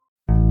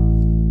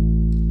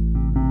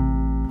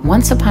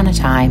Once upon a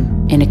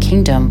time, in a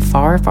kingdom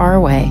far, far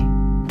away,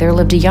 there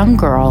lived a young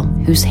girl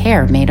whose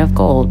hair made of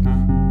gold.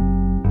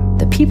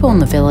 The people in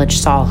the village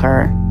saw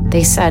her.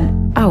 They said,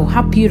 "Oh,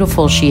 how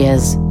beautiful she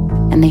is."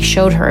 And they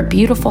showed her a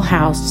beautiful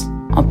house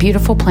on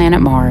beautiful planet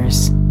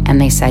Mars.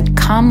 And they said,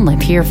 "Come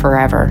live here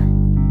forever."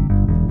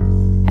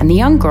 And the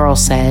young girl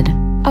said,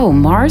 "Oh,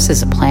 Mars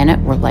is a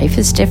planet where life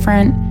is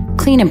different,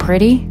 clean and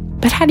pretty.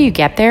 But how do you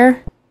get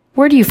there?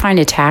 Where do you find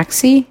a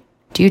taxi?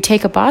 Do you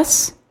take a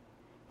bus?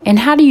 And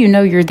how do you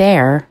know you're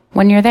there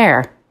when you're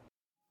there?"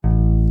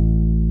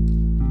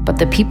 But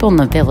the people in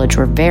the village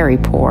were very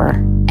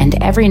poor, and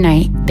every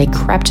night they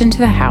crept into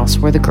the house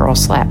where the girl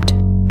slept.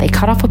 They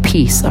cut off a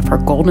piece of her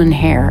golden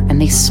hair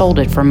and they sold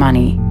it for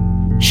money.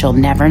 "She'll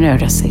never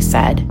notice," they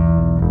said.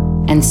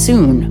 And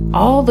soon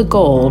all the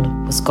gold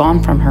was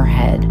gone from her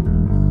head.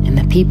 And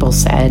the people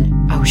said,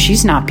 "Oh,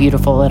 she's not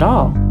beautiful at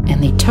all."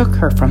 And they took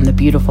her from the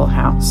beautiful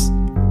house.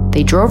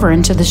 They drove her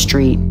into the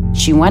street.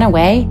 She went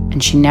away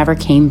and she never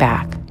came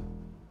back.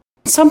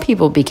 Some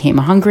people became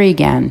hungry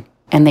again,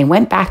 and they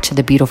went back to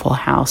the beautiful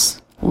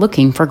house,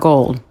 looking for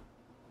gold.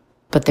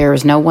 But there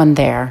was no one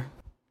there.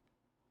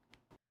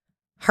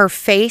 Her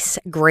face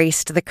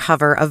graced the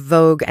cover of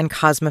Vogue and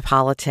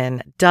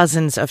Cosmopolitan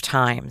dozens of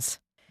times.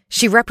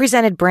 She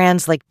represented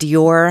brands like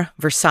Dior,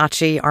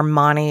 Versace,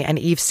 Armani, and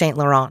Yves Saint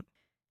Laurent.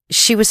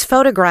 She was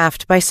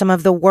photographed by some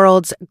of the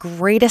world's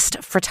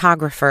greatest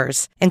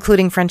photographers,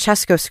 including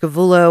Francesco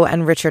Scavullo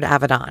and Richard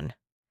Avedon.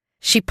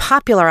 She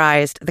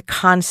popularized the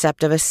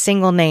concept of a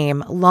single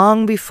name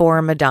long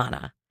before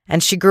Madonna,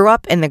 and she grew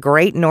up in the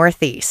great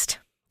Northeast.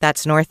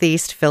 That's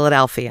Northeast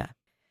Philadelphia.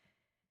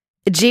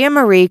 Gia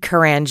Marie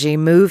Carangi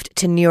moved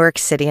to New York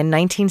City in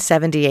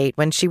 1978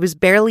 when she was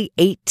barely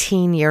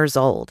 18 years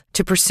old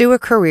to pursue a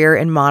career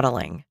in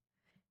modeling.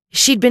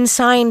 She'd been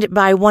signed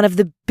by one of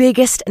the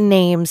biggest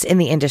names in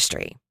the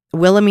industry,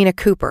 Wilhelmina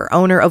Cooper,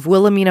 owner of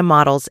Wilhelmina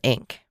Models,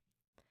 Inc.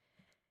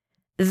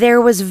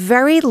 There was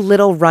very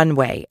little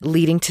runway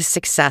leading to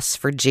success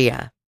for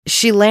Gia.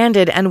 She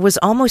landed and was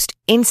almost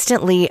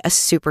instantly a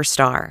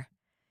superstar.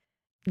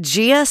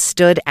 Gia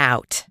stood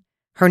out.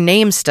 Her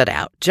name stood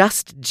out,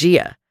 just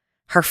Gia.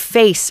 Her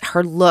face,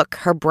 her look,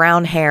 her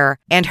brown hair,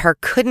 and her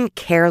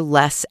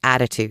couldn't-care-less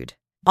attitude.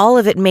 All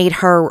of it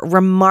made her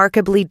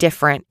remarkably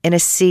different in a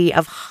sea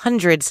of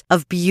hundreds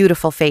of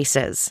beautiful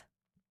faces.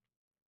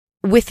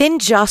 Within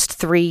just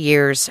 3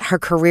 years, her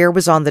career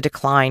was on the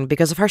decline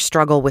because of her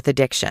struggle with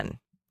addiction.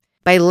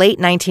 By late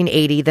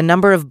 1980, the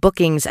number of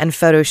bookings and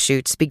photo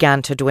shoots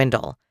began to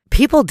dwindle.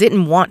 People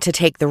didn't want to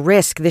take the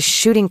risk this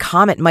shooting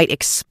comet might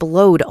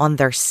explode on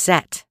their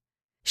set.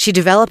 She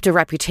developed a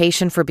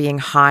reputation for being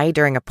high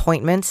during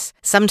appointments.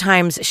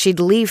 Sometimes she'd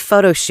leave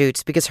photo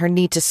shoots because her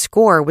need to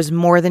score was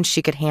more than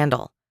she could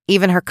handle.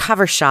 Even her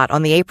cover shot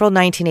on the April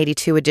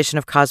 1982 edition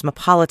of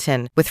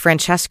Cosmopolitan with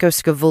Francesco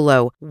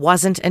Scavullo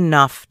wasn't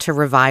enough to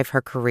revive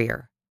her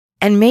career.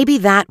 And maybe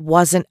that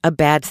wasn't a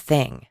bad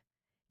thing.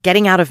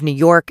 Getting out of New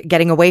York,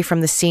 getting away from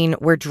the scene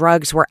where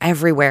drugs were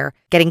everywhere,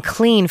 getting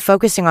clean,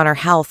 focusing on her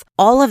health,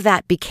 all of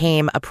that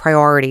became a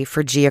priority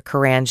for Gia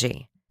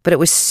Carangi. But it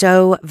was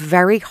so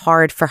very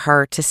hard for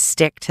her to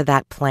stick to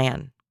that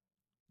plan.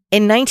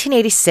 In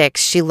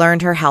 1986, she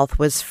learned her health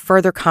was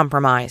further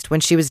compromised when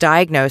she was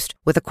diagnosed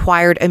with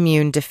acquired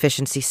immune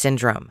deficiency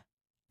syndrome,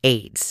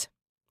 AIDS.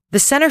 The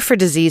Center for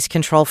Disease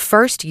Control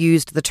first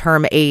used the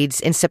term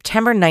AIDS in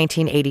September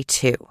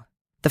 1982.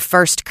 The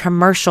first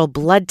commercial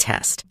blood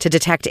test to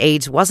detect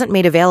AIDS wasn't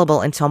made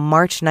available until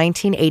March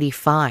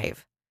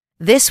 1985.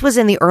 This was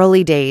in the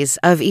early days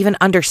of even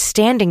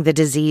understanding the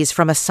disease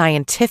from a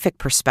scientific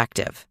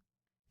perspective.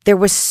 There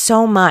was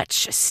so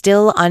much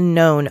still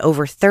unknown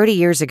over 30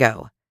 years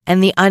ago,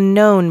 and the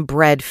unknown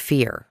bred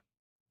fear.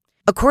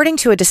 According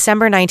to a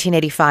December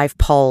 1985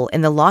 poll in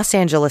the Los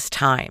Angeles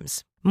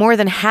Times, more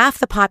than half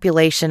the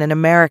population in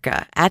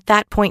America at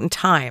that point in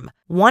time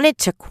wanted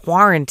to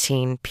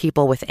quarantine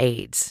people with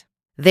AIDS.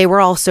 They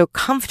were also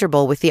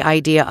comfortable with the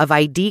idea of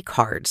ID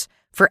cards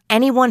for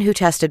anyone who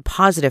tested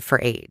positive for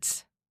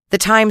AIDS. The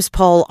Times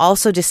poll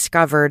also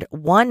discovered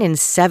 1 in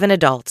 7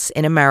 adults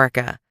in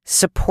America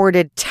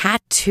supported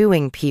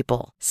tattooing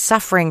people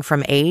suffering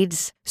from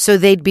AIDS so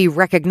they'd be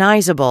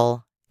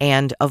recognizable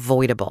and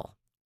avoidable.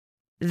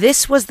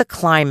 This was the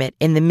climate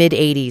in the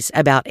mid-'80s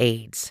about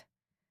AIDS.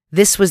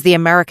 This was the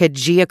America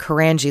Gia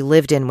Carangi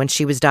lived in when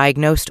she was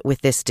diagnosed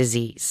with this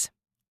disease.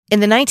 In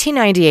the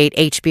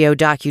 1998 HBO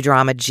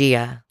docudrama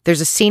Gia,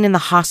 there's a scene in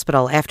the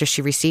hospital after she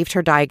received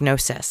her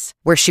diagnosis,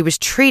 where she was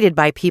treated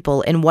by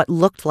people in what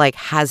looked like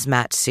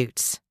hazmat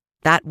suits.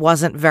 That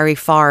wasn't very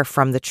far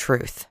from the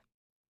truth.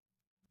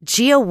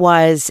 Gia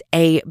was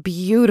a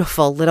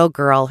beautiful little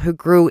girl who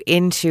grew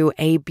into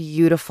a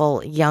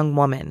beautiful young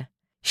woman.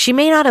 She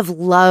may not have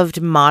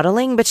loved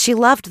modeling, but she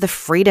loved the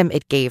freedom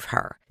it gave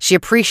her. She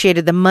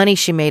appreciated the money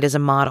she made as a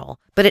model.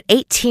 But at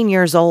 18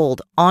 years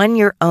old, on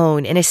your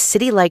own, in a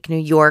city like New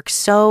York,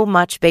 so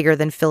much bigger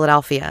than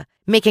Philadelphia,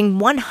 making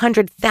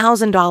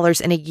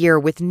 $100,000 in a year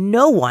with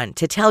no one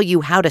to tell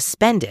you how to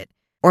spend it,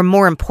 or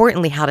more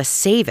importantly, how to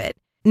save it,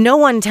 No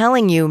one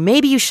telling you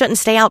maybe you shouldn't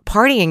stay out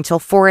partying till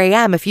 4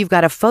 a.m. if you've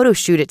got a photo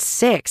shoot at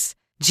 6.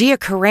 Gia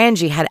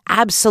Carangi had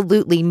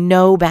absolutely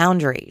no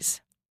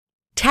boundaries.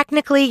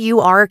 Technically,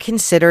 you are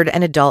considered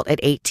an adult at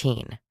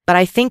 18, but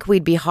I think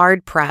we'd be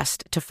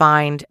hard-pressed to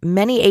find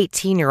many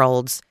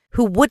 18-year-olds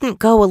who wouldn't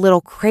go a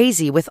little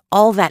crazy with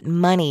all that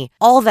money,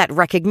 all that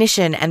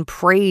recognition and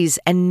praise,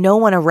 and no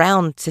one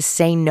around to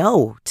say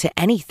no to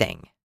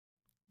anything.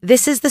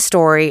 This is the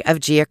story of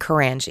Gia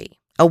Carangi,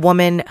 a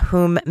woman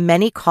whom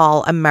many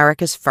call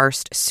America's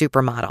first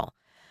supermodel.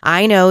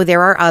 I know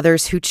there are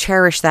others who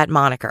cherish that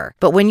moniker,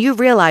 but when you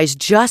realize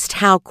just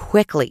how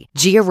quickly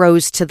Gia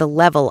rose to the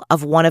level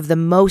of one of the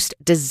most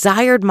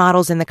desired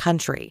models in the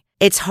country,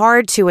 it's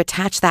hard to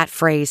attach that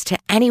phrase to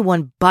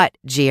anyone but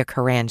Gia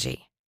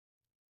Carangi.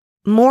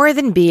 More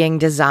than being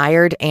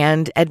desired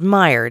and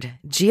admired,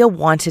 Gia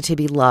wanted to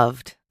be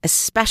loved,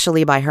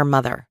 especially by her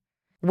mother.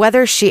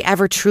 Whether she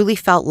ever truly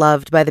felt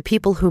loved by the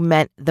people who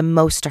meant the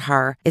most to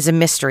her is a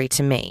mystery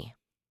to me.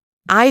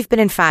 I've been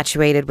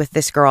infatuated with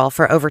this girl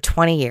for over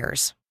 20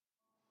 years.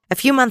 A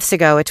few months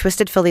ago, a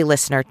Twisted Philly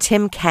listener,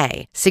 Tim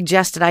K.,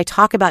 suggested I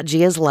talk about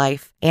Gia's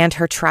life and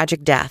her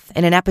tragic death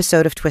in an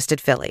episode of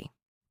Twisted Philly.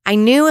 I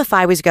knew if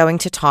I was going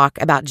to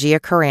talk about Gia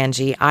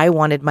Carangi, I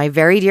wanted my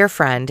very dear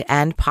friend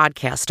and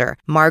podcaster,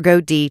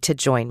 Margot D., to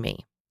join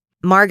me.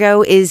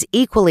 Margot is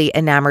equally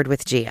enamored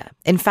with Gia.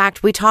 In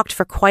fact, we talked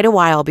for quite a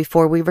while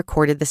before we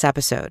recorded this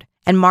episode,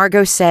 and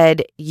Margot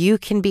said, "You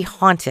can be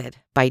haunted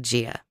by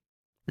Gia."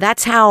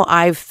 That's how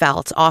I've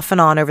felt off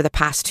and on over the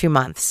past 2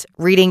 months,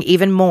 reading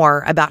even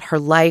more about her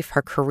life,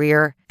 her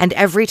career, and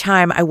every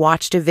time I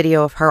watched a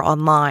video of her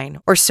online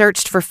or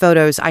searched for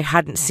photos I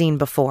hadn't seen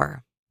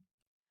before.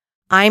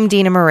 I'm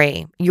Dina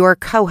Marie, your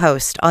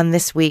co-host on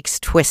this week's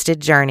Twisted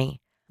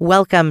Journey.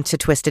 Welcome to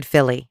Twisted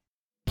Philly.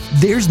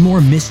 There's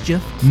more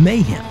mischief,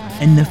 mayhem,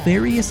 and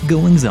nefarious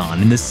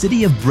goings-on in the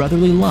city of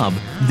brotherly love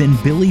than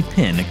Billy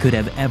Penn could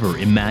have ever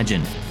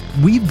imagined.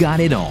 We've got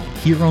it all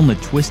here on the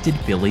Twisted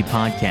Philly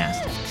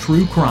podcast.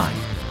 True crime,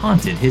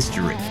 haunted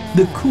history,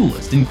 the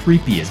coolest and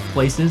creepiest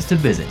places to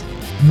visit.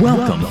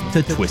 Welcome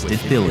to Twisted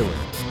Philly.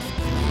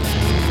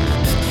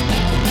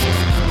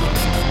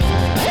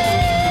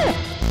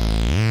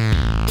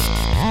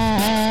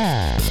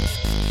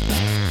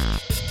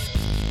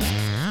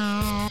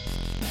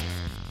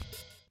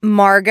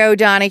 Margot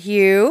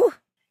Donahue.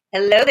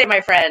 Hello there,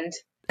 my friend.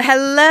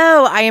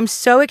 Hello. I am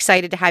so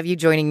excited to have you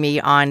joining me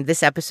on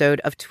this episode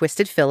of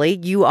Twisted Philly.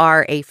 You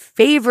are a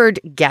favored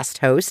guest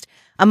host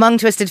among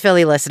Twisted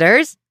Philly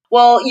listeners.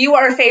 Well, you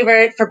are a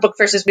favorite for Book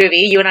versus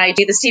Movie. You and I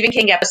do the Stephen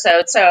King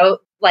episode, so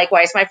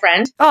likewise, my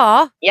friend.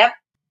 Aw. Yep.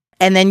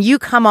 And then you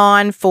come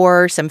on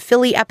for some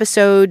Philly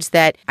episodes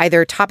that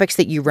either topics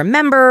that you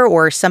remember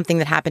or something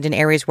that happened in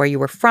areas where you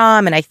were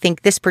from. And I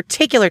think this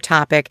particular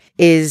topic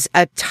is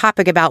a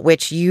topic about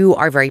which you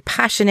are very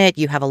passionate.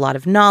 You have a lot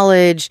of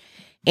knowledge.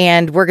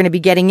 And we're going to be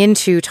getting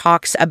into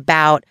talks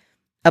about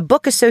a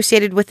book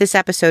associated with this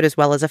episode as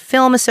well as a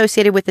film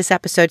associated with this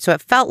episode. So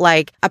it felt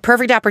like a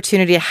perfect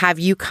opportunity to have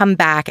you come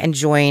back and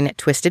join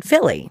Twisted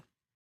Philly.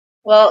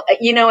 Well,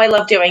 you know, I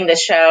love doing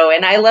this show,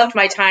 and I loved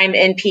my time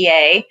in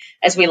PA,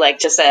 as we like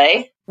to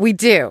say. We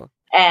do.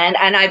 And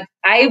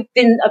I've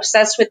been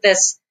obsessed with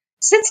this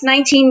since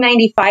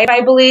 1995,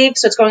 I believe.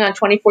 So it's going on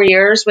 24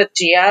 years with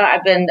Gia.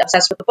 I've been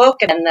obsessed with the book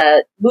and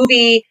the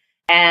movie,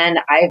 and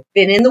I've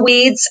been in the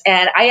weeds.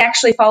 And I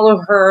actually follow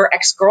her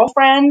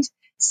ex-girlfriend,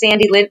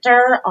 Sandy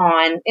Linter,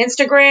 on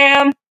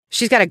Instagram.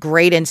 She's got a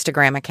great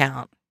Instagram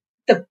account.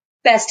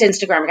 Best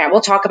Instagram account.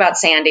 We'll talk about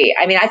Sandy.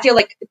 I mean, I feel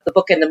like the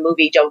book and the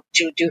movie don't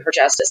do her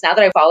justice. Now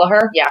that I follow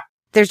her, yeah.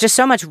 There's just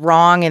so much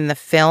wrong in the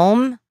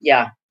film.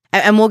 Yeah.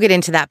 And we'll get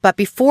into that. But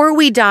before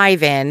we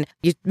dive in,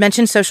 you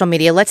mentioned social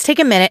media. Let's take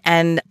a minute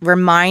and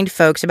remind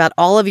folks about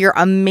all of your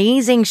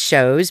amazing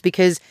shows,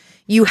 because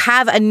you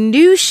have a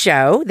new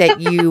show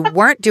that you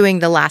weren't doing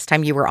the last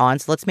time you were on.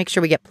 So let's make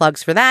sure we get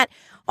plugs for that.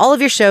 All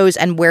of your shows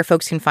and where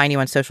folks can find you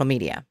on social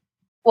media.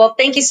 Well,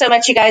 thank you so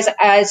much, you guys.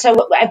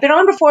 So I've been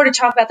on before to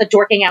talk about the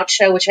Dorking Out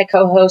show, which I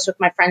co-host with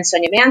my friend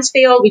Sonia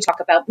Mansfield. We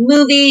talk about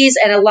movies,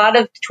 and a lot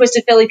of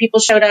Twisted Philly people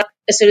showed up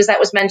as soon as that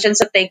was mentioned.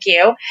 So thank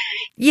you.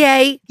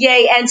 Yay.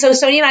 Yay. And so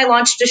Sonia and I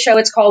launched a show.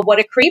 It's called What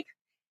a Creep.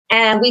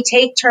 And we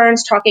take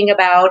turns talking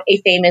about a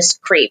famous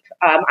creep.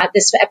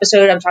 This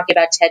episode, I'm talking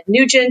about Ted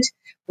Nugent.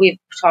 We've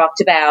talked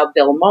about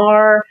Bill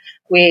Maher.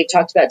 We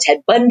talked about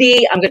Ted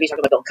Bundy. I'm going to be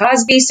talking about Bill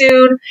Cosby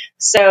soon.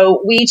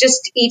 So we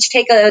just each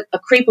take a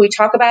creep and we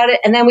talk about it.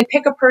 And then we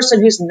pick a person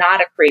who's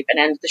not a creep and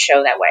end the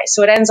show that way.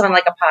 So it ends on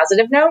like a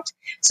positive note.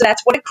 So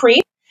that's What a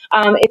Creep.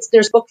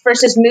 There's Book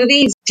versus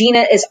Movies.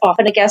 Dina is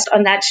often a guest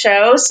on that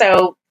show.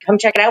 So come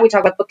check it out. We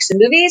talk about books and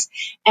movies.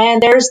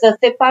 And there's the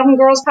Fit Bottom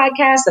Girls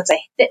podcast. That's a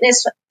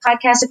fitness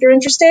podcast if you're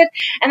interested.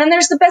 And then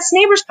there's the Best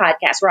Neighbors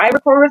podcast, where I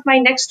record with my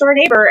next door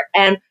neighbor,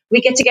 and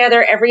we get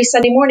together every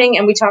Sunday morning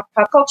and we talk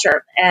pop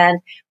culture and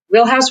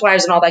Real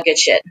Housewives and all that good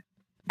shit.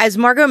 As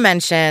Margot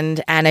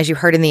mentioned, and as you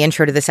heard in the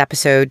intro to this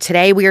episode,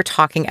 today we are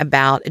talking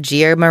about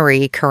Gia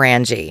Marie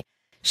Carangi.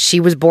 She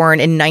was born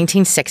in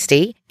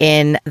 1960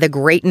 in the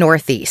Great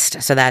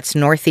Northeast. So that's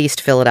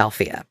Northeast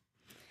Philadelphia.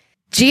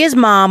 Gia's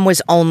mom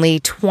was only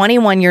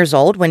 21 years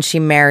old when she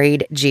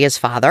married Gia's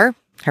father.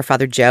 Her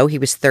father, Joe, he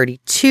was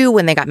 32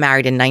 when they got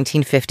married in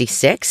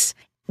 1956.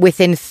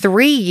 Within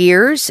 3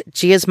 years,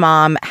 Gia's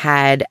mom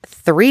had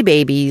 3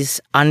 babies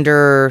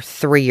under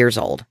 3 years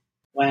old.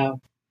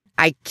 Wow.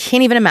 I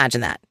can't even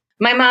imagine that.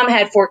 My mom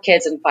had 4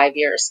 kids in 5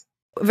 years.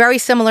 Very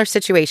similar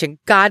situation.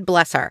 God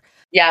bless her.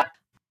 Yeah.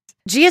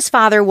 Gia's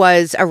father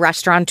was a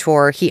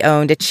restaurateur. He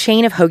owned a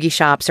chain of hoagie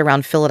shops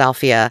around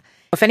Philadelphia.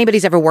 If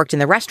anybody's ever worked in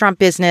the restaurant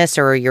business,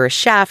 or you're a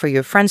chef, or you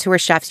have friends who are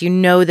chefs, you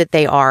know that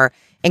they are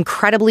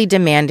incredibly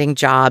demanding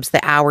jobs. The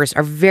hours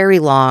are very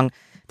long.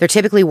 They're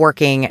typically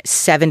working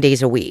 7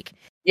 days a week.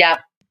 Yeah.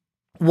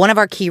 One of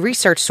our key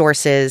research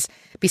sources,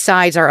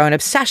 besides our own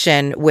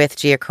obsession with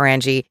Gia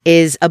Carangi,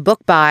 is a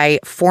book by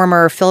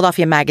former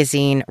Philadelphia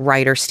Magazine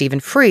writer Stephen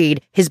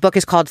Fried. His book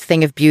is called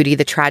Thing of Beauty,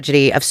 The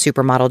Tragedy of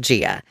Supermodel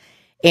Gia.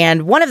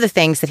 And one of the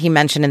things that he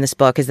mentioned in this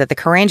book is that the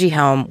Carangi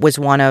home was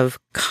one of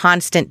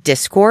constant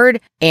discord.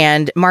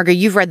 And Margo,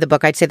 you've read the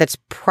book. I'd say that's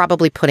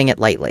probably putting it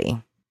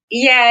lightly.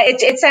 Yeah,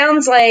 it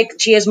sounds like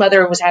Gia's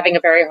mother was having a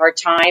very hard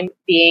time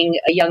being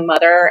a young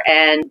mother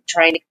and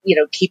trying to,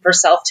 keep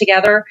herself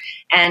together,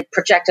 and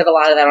projected a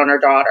lot of that on her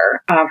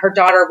daughter. Her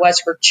daughter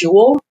was her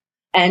jewel,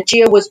 and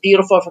Gia was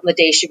beautiful from the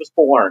day she was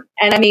born.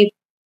 And I mean,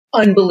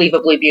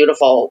 unbelievably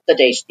beautiful from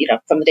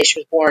the day she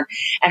was born.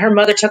 And her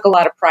mother took a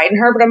lot of pride in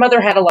her, but her mother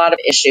had a lot of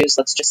issues,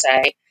 let's just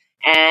say.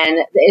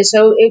 And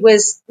so it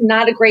was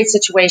not a great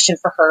situation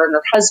for her and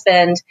her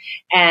husband,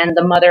 and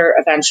the mother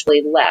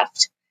eventually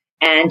left.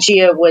 And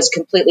Gia was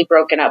completely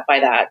broken up by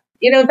that.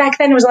 Back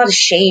then there was a lot of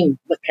shame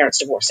with parents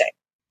divorcing.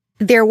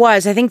 There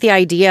was. I think the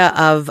idea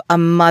of a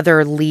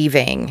mother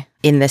leaving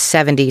in the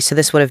 70s, so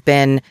this would have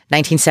been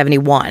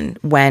 1971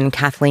 when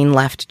Kathleen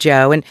left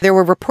Joe. And there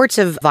were reports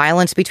of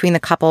violence between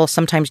the couple.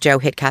 Sometimes Joe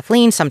hit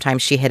Kathleen,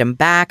 sometimes she hit him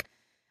back.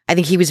 I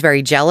think he was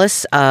very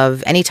jealous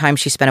of any time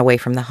she spent away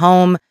from the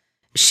home.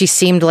 She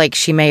seemed like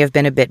she may have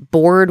been a bit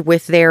bored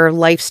with their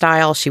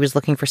lifestyle. She was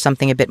looking for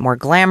something a bit more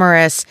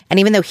glamorous.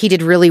 And even though he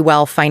did really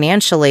well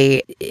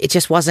financially, it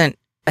just wasn't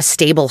a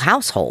stable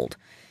household.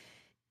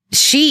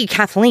 She,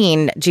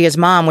 Kathleen, Gia's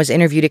mom, was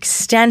interviewed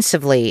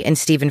extensively in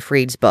Stephen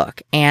Fried's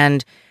book.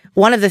 And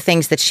one of the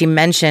things that she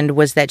mentioned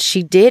was that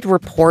she did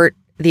report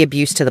the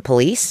abuse to the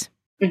police.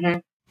 Mm-hmm.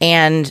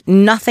 And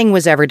nothing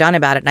was ever done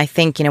about it. And I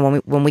think,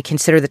 when we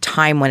consider the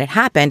time when it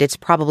happened, it's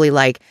probably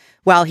like,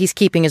 well, he's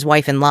keeping his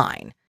wife in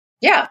line.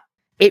 Yeah.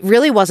 It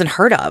really wasn't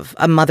heard of,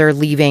 a mother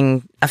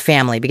leaving a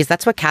family, because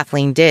that's what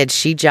Kathleen did.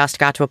 She just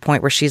got to a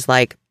point where she's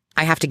like,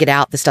 I have to get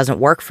out. This doesn't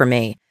work for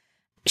me.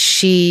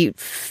 She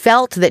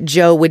felt that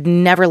Joe would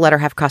never let her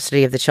have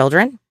custody of the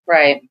children.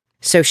 Right.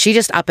 So she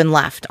just up and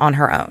left on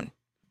her own.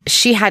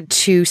 She had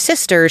 2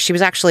 sisters. She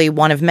was actually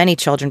one of many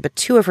children, but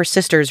 2 of her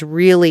sisters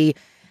really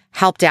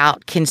helped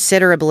out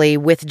considerably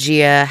with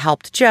Gia,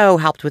 helped Joe,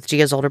 helped with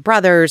Gia's older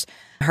brothers,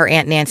 her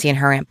Aunt Nancy and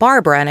her Aunt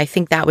Barbara. And I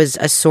think that was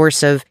a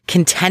source of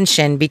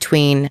contention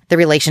between the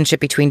relationship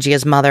between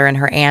Gia's mother and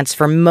her aunts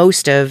for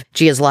most of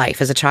Gia's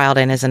life as a child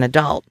and as an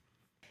adult.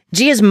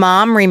 Gia's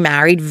mom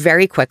remarried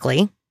very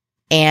quickly,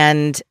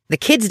 and the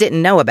kids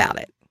didn't know about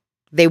it.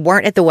 They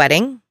weren't at the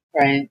wedding.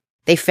 Right.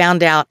 They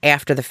found out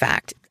after the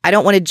fact. I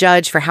don't want to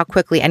judge for how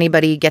quickly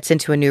anybody gets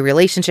into a new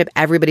relationship.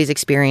 Everybody's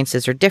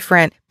experiences are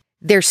different.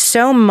 There's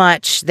so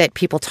much that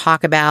people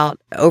talk about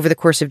over the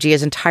course of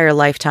Gia's entire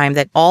lifetime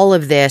that all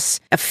of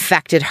this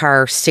affected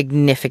her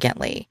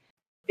significantly.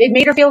 It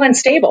made her feel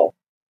unstable.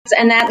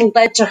 And that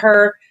led to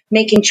her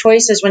making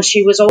choices when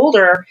she was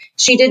older.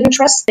 She didn't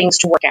trust things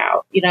to work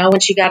out.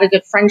 When she got a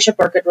good friendship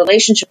or a good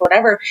relationship or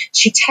whatever,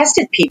 she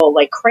tested people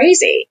like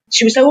crazy.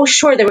 She was so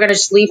sure they were going to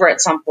just leave her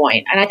at some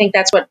point. And I think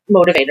that's what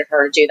motivated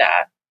her to do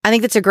that. I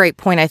think that's a great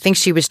point. I think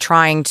she was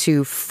trying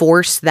to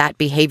force that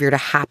behavior to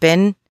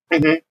happen.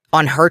 Mm-hmm.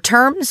 On her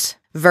terms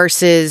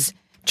versus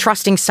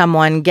trusting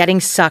someone, getting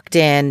sucked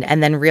in,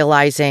 and then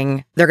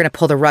realizing they're going to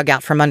pull the rug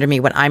out from under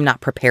me when I'm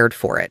not prepared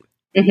for it.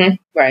 Mm-hmm.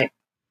 Right.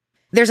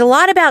 There's a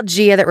lot about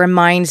Gia that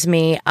reminds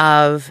me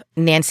of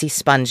Nancy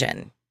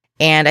Spungen.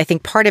 And I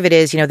think part of it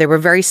is, they were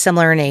very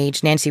similar in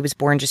age. Nancy was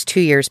born just 2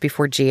 years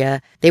before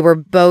Gia. They were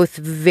both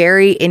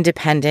very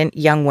independent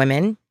young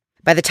women.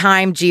 By the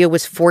time Gia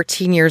was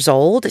 14 years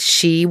old,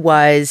 she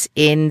was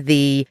in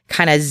the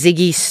kind of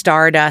Ziggy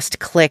Stardust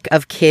clique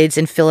of kids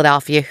in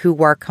Philadelphia who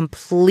were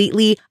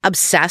completely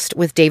obsessed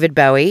with David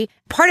Bowie.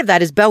 Part of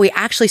that is Bowie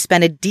actually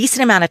spent a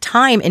decent amount of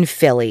time in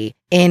Philly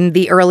in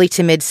the early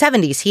to mid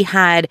 70s. He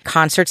had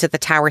concerts at the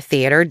Tower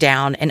Theater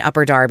down in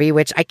Upper Darby,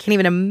 which I can't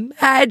even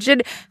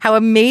imagine how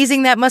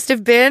amazing that must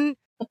have been.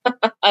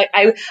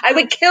 I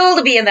would kill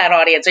to be in that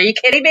audience. Are you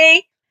kidding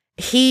me?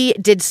 He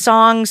did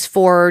songs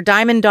for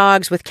Diamond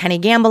Dogs with Kenny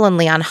Gamble and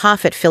Leon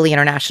Huff at Philly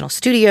International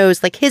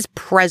Studios. Like, his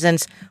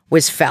presence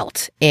was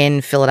felt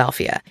in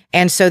Philadelphia.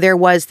 And so there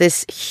was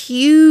this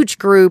huge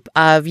group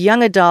of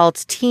young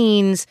adults,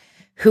 teens,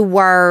 who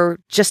were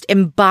just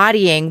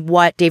embodying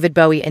what David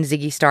Bowie and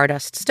Ziggy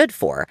Stardust stood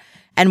for.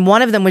 And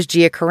one of them was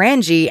Gia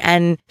Carangi,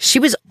 and she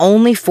was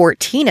only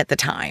 14 at the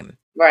time.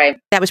 Right.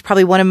 That was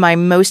probably one of my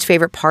most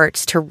favorite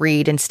parts to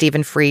read in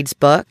Stephen Fried's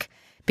book,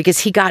 because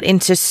he got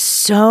into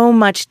so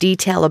much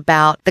detail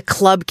about the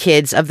club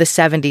kids of the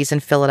 70s in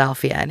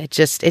Philadelphia. And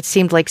it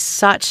seemed like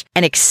such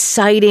an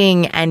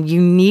exciting and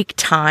unique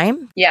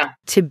time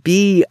to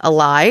be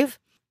alive.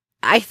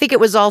 I think it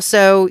was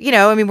also,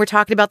 we're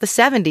talking about the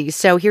 70s.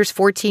 So here's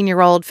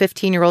 14-year-old,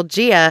 15-year-old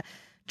Gia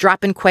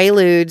dropping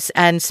Quaaludes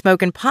and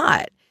smoking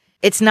pot.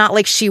 It's not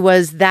like she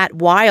was that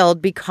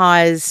wild,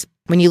 because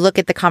when you look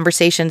at the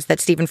conversations that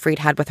Stephen Fried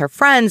had with her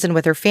friends and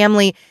with her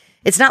family,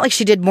 it's not like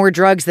she did more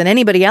drugs than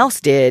anybody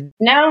else did.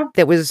 No.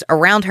 That was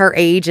around her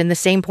age in the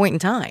same point in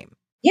time.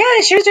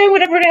 Yeah, she was doing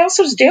what everyone else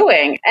was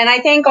doing. And I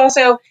think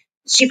also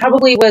she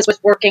probably was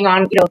working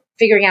on,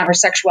 figuring out her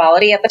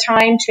sexuality at the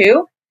time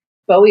too.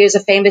 Bowie is a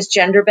famous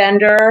gender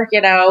bender,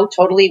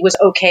 totally was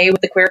okay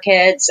with the queer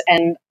kids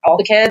and all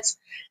the kids.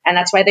 And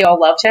that's why they all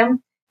loved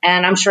him.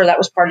 And I'm sure that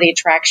was part of the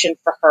attraction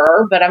for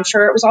her, but I'm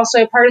sure it was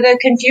also part of the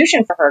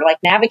confusion for her, like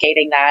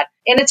navigating that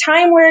in a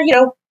time where,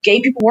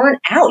 gay people weren't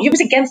out. It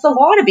was against the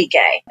law to be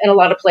gay in a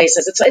lot of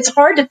places. It's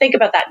hard to think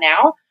about that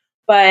now,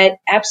 but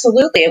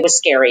absolutely it was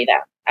scary then.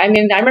 I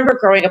mean, I remember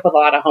growing up with a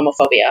lot of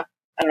homophobia.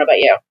 I don't know about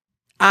you.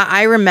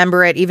 I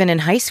remember it even in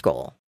high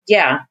school.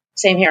 Yeah,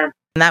 same here.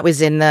 And that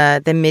was in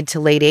the mid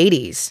to late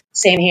 80s.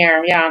 Same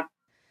here, yeah.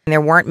 And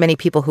there weren't many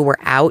people who were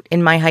out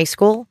in my high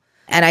school.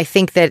 And I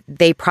think that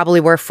they probably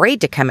were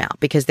afraid to come out,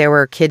 because there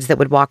were kids that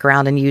would walk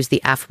around and use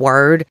the F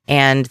word,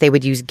 and they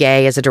would use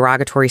gay as a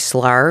derogatory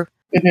slur.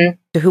 Mm-hmm.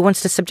 So who wants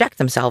to subject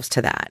themselves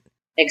to that?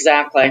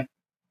 Exactly.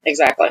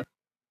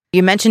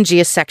 You mentioned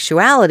Gia's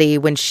sexuality.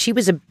 When she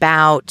was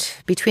about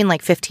between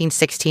like 15,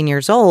 16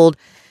 years old,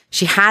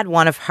 she had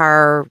one of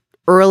her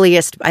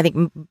earliest, I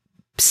think,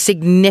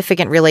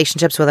 significant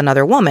relationships with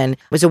another woman. It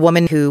was a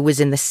woman who was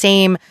in the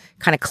same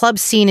kind of club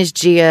scene as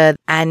Gia,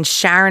 and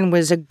Sharon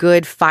was a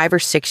good 5 or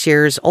 6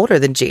 years older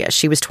than Gia.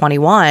 She was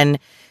 21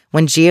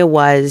 when Gia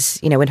was,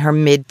 in her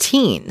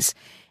mid-teens.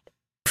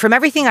 From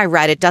everything I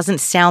read, it doesn't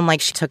sound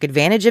like she took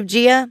advantage of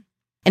Gia.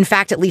 In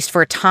fact, at least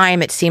for a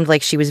time, it seemed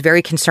like she was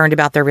very concerned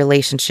about their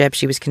relationship.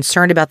 She was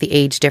concerned about the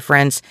age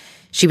difference.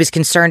 She was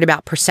concerned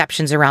about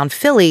perceptions around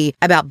Philly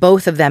about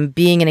both of them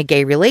being in a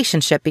gay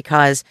relationship,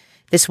 because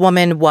this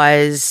woman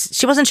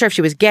she wasn't sure if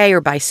she was gay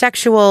or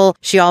bisexual.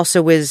 She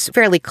also was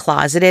fairly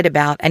closeted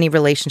about any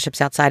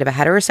relationships outside of a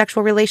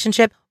heterosexual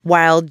relationship,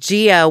 while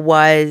Gia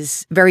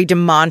was very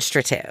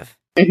demonstrative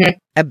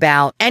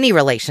about any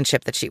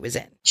relationship that she was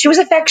in. She was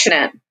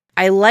affectionate.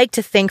 I like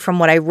to think from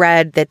what I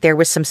read that there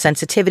was some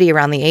sensitivity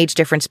around the age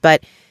difference,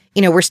 but,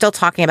 we're still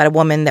talking about a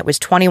woman that was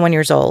 21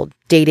 years old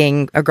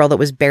dating a girl that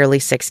was barely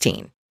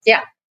 16.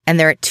 Yeah. And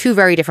they're at two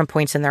very different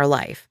points in their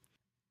life.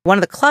 One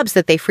of the clubs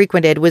that they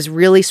frequented was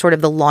really sort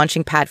of the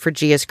launching pad for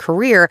Gia's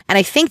career. And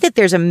I think that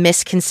there's a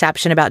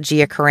misconception about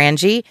Gia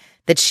Carangi,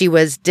 that she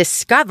was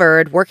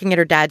discovered working at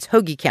her dad's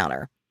hoagie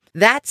counter.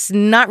 That's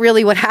not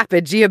really what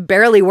happened. Gia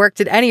barely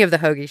worked at any of the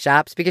hoagie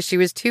shops because she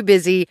was too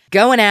busy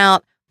going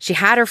out. She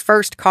had her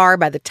first car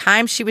by the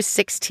time she was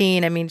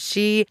 16. I mean,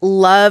 she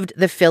loved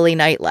the Philly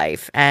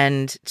nightlife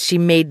and she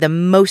made the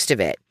most of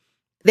it.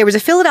 There was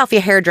a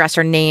Philadelphia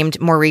hairdresser named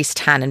Maurice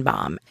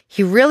Tannenbaum.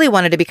 He really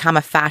wanted to become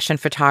a fashion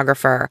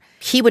photographer.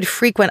 He would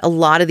frequent a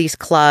lot of these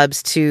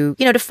clubs to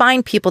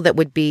find people that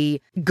would be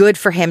good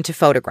for him to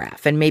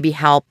photograph and maybe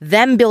help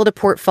them build a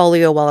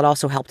portfolio while it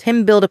also helped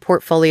him build a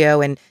portfolio.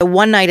 And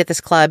one night at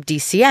this club,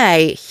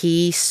 DCA,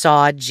 he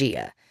saw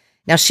Gia.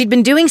 Now, she'd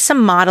been doing some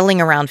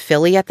modeling around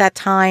Philly at that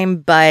time,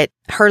 but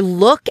her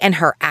look and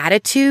her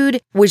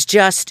attitude was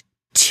just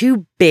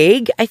too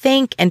big, I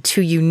think, and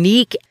too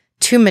unique,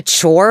 too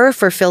mature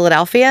for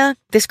Philadelphia.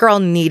 This girl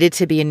needed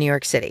to be in New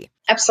York City.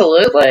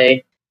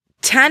 Absolutely.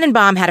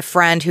 Tannenbaum had a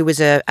friend who was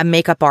a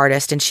makeup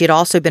artist, and she had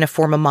also been a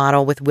former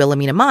model with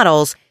Wilhelmina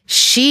Models.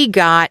 She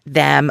got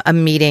them a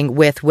meeting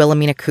with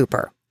Wilhelmina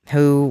Cooper,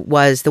 who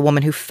was the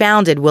woman who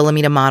founded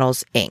Wilhelmina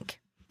Models, Inc.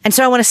 And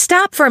so I want to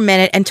stop for a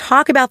minute and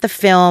talk about the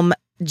film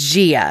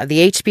Gia,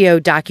 the HBO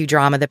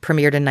docudrama that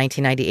premiered in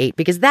 1998,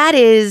 because that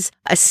is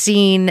a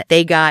scene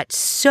they got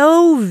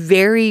so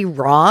very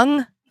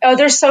wrong. Oh,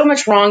 there's so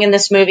much wrong in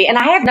this movie. And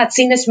I have not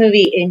seen this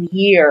movie in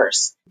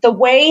years. The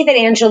way that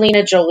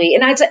Angelina Jolie,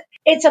 and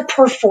it's a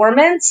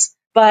performance,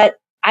 but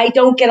I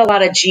don't get a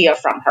lot of Gia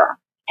from her.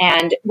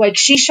 And like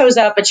she shows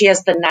up and she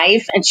has the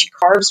knife and she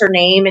carves her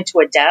name into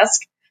a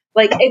desk.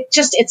 Like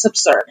it's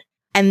absurd.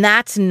 And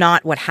that's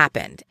not what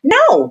happened.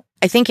 No.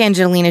 I think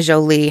Angelina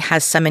Jolie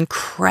has some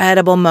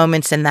incredible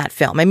moments in that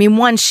film. I mean,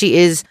 one, she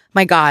is,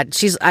 my God,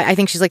 I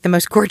think she's like the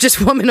most gorgeous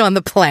woman on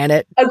the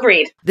planet.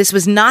 Agreed. This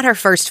was not her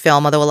first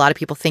film, although a lot of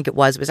people think it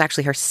was. It was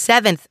actually her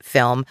 7th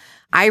film.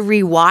 I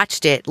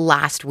rewatched it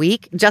last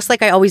week, just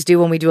like I always do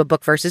when we do a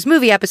book versus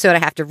movie episode. I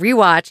have to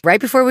rewatch right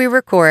before we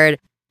record.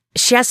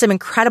 She has some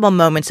incredible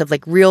moments of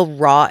like real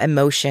raw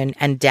emotion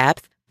and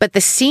depth. But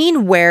the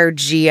scene where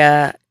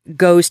Gia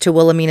goes to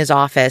Wilhelmina's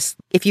office,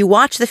 if you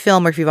watch the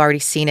film or if you've already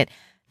seen it,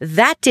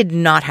 That did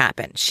not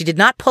happen. She did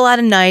not pull out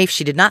a knife.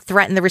 She did not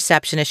threaten the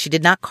receptionist. She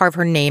did not carve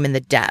her name in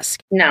the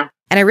desk. No.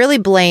 And I really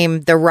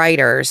blame the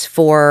writers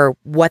for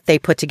what they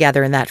put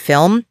together in that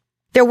film.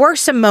 There were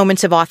some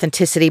moments of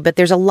authenticity, but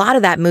there's a lot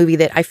of that movie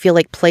that I feel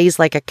like plays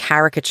like a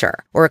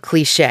caricature or a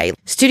cliche.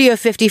 Studio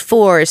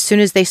 54, as soon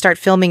as they start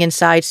filming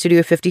inside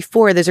Studio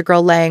 54, there's a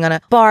girl laying on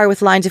a bar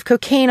with lines of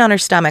cocaine on her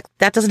stomach.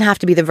 That doesn't have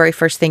to be the very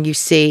first thing you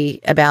see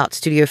about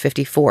Studio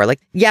 54.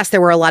 Like, yes,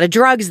 there were a lot of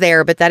drugs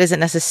there, but that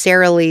isn't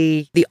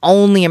necessarily the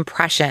only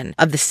impression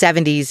of the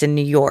 70s in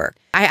New York.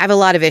 I have a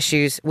lot of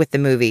issues with the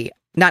movie.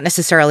 Not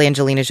necessarily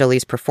Angelina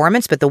Jolie's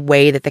performance, but the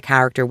way that the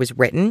character was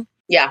written.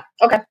 Yeah.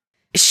 Okay.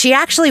 She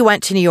actually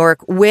went to New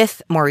York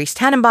with Maurice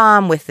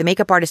Tenenbaum, with the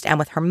makeup artist, and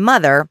with her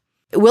mother.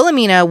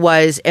 Wilhelmina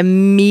was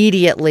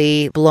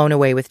immediately blown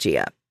away with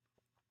Gia.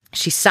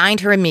 She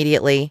signed her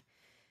immediately.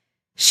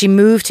 She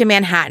moved to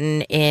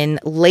Manhattan in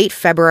late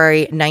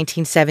February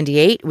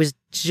 1978. It was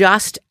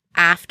just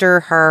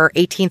after her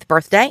 18th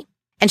birthday.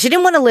 And she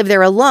didn't want to live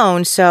there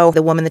alone, so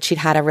the woman that she'd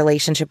had a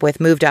relationship with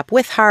moved up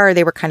with her.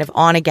 They were kind of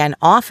on again,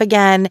 off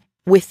again.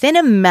 Within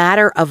a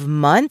matter of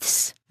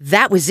months,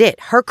 that was it.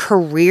 Her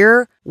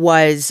career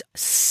was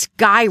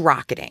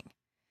skyrocketing.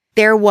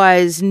 There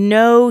was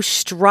no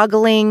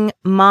struggling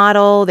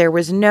model. There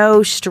was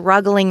no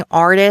struggling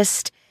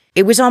artist.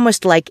 It was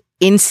almost like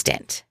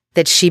instant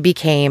that she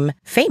became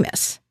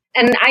famous.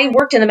 And I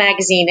worked in the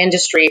magazine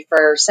industry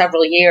for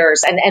several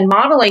years, and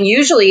modeling,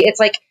 usually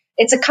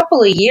it's a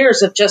couple of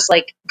years of just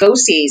like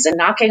go-sees and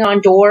knocking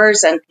on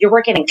doors, and you're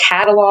working in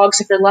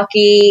catalogs if you're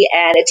lucky,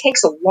 and it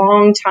takes a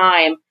long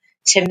time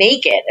to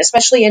make it,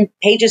 especially in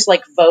pages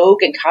like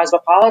Vogue and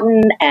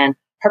Cosmopolitan and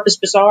Harper's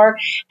Bazaar.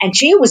 And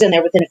Gia was in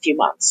there within a few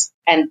months,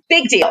 and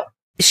big deal.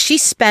 She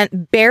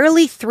spent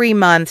barely 3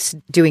 months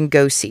doing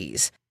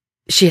go-sees.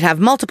 She'd have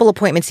multiple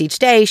appointments each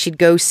day. She'd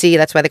go see,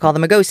 that's why they call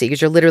them a go-see,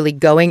 because you're literally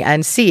going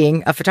and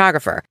seeing a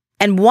photographer.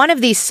 And one of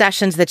these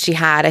sessions that she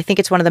had, I think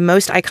it's one of the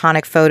most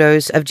iconic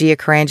photos of Gia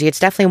Carangi. It's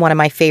definitely one of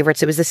my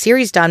favorites. It was a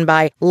series done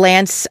by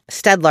Lance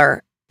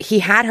Stedler. He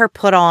had her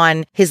put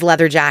on his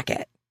leather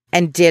jacket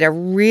and did a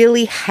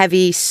really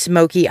heavy,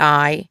 smoky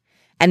eye.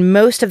 And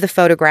most of the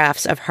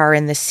photographs of her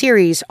in this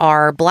series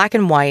are black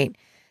and white.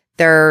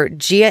 They're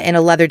Gia in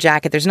a leather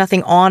jacket. There's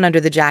nothing on under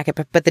the jacket,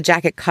 but the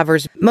jacket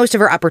covers most of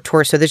her upper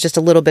torso. There's just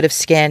a little bit of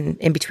skin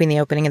in between the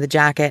opening of the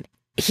jacket.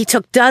 He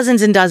took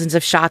dozens and dozens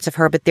of shots of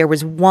her, but there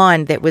was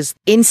one that was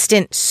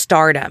instant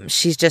stardom.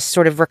 She's just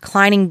sort of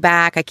reclining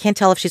back. I can't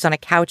tell if she's on a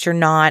couch or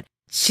not.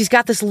 She's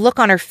got this look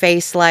on her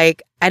face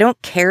like, I don't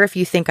care if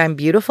you think I'm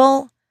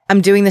beautiful.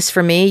 I'm doing this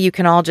for me. You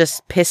can all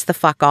just piss the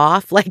fuck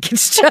off. Like,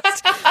 it's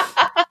just,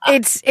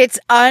 it's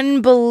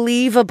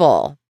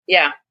unbelievable.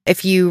 Yeah.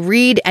 If you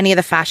read any of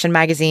the fashion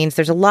magazines,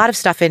 there's a lot of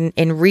stuff in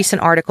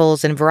recent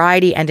articles in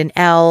Variety and in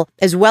Elle,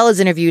 as well as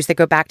interviews that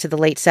go back to the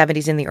late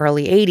 70s and the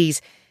early 80s.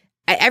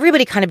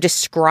 Everybody kind of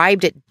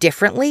described it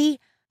differently.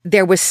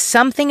 There was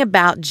something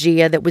about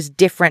Gia that was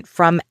different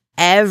from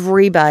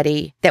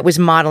everybody that was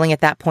modeling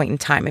at that point in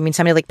time. I mean,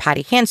 somebody like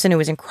Patty Hansen, who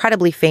was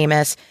incredibly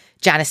famous,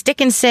 Janice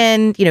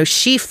Dickinson,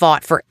 she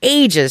fought for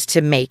ages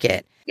to make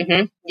it.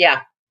 Mm-hmm.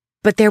 Yeah.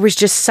 But there was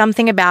just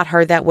something about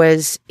her that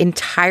was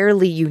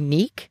entirely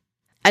unique.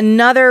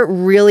 Another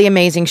really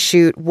amazing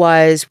shoot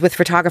was with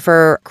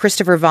photographer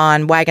Christopher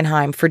von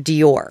Wagenheim for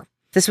Dior.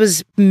 This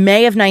was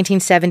May of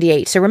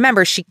 1978. So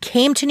remember, she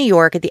came to New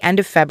York at the end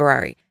of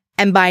February.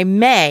 And by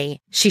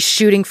May, she's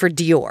shooting for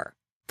Dior.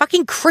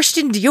 Fucking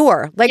Christian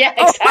Dior. Like, yeah,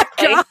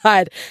 exactly. Oh my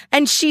God.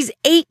 And she's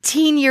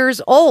 18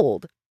 years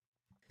old.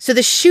 So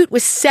the shoot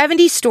was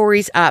 70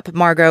 stories up,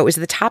 Margot. It was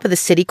at the top of the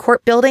City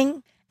Court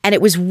building. And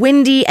it was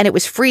windy and it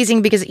was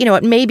freezing because,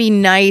 it may be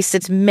nice.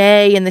 It's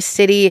May in the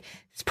city.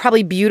 It's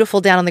probably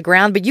beautiful down on the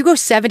ground. But you go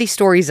 70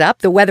 stories up,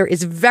 the weather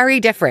is very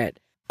different.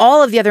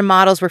 All of the other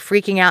models were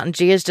freaking out. And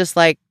Gia's just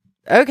like,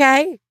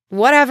 okay,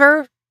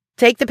 whatever.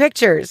 Take the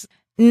pictures.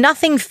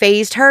 Nothing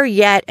fazed her,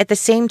 yet at the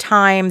same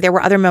time, there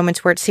were other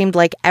moments where it seemed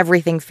like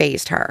everything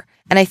fazed her.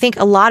 And I think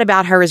a lot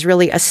about her is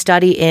really a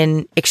study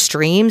in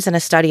extremes and a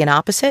study in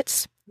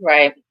opposites.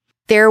 Right.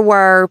 There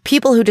were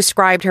people who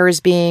described her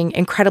as being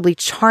incredibly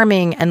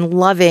charming and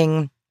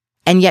loving,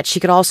 and yet she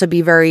could also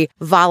be very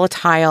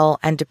volatile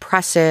and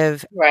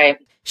depressive. Right.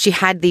 She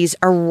had these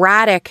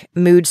erratic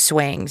mood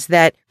swings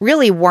that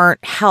really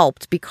weren't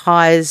helped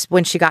because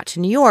when she got to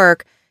New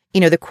York,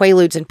 the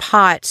Quaaludes and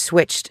pot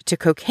switched to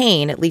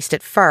cocaine, at least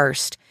at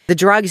first. The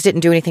drugs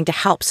didn't do anything to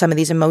help some of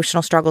these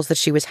emotional struggles that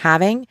she was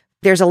having.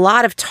 There's a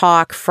lot of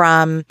talk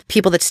from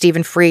people that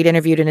Stephen Fried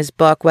interviewed in his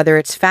book, whether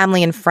it's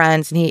family and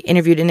friends, and he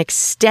interviewed an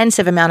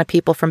extensive amount of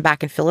people from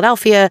back in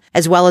Philadelphia,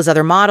 as well as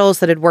other models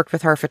that had worked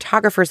with her,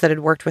 photographers that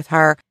had worked with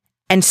her.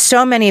 And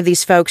so many of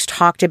these folks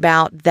talked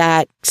about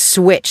that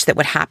switch that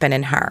would happen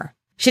in her.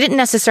 She didn't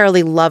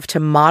necessarily love to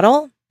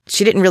model.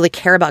 She didn't really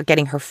care about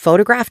getting her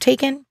photograph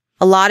taken.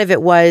 A lot of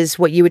it was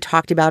what you had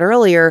talked about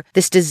earlier,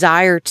 this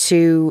desire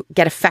to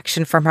get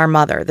affection from her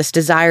mother, this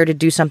desire to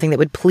do something that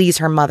would please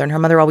her mother. And her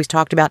mother always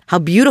talked about how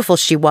beautiful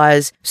she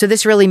was. So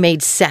this really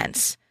made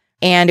sense.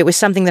 And it was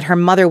something that her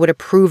mother would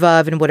approve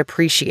of and would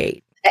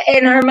appreciate.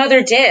 And her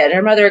mother did.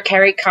 Her mother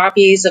carried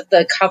copies of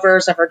the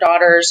covers of her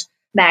daughter's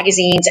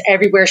magazines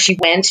everywhere she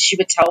went. She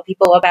would tell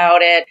people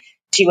about it.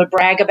 She would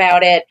brag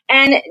about it.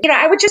 And,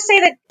 I would just say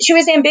that she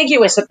was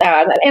ambivalent,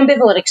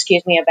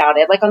 about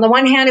it. Like, on the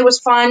one hand, it was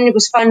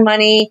fun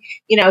money.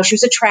 She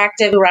was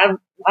attractive around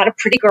a lot of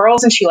pretty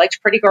girls, and she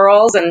liked pretty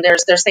girls. And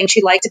there's things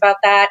she liked about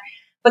that.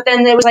 But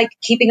then there was like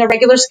keeping a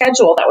regular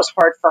schedule that was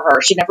hard for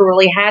her. She never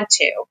really had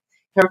to.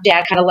 Her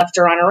dad kind of left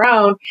her on her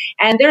own.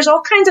 And there's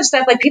all kinds of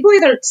stuff. Like, people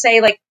either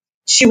say like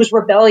she was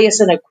rebellious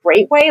in a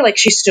great way, like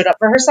she stood up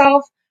for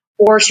herself,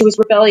 or she was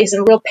rebellious in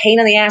a real pain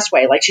in the ass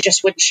way, like she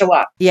just wouldn't show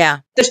up.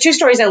 Yeah. There's two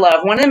stories I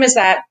love. One of them is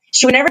that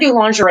she would never do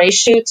lingerie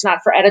shoots,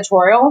 not for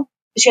editorial.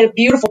 She had a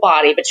beautiful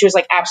body, but she was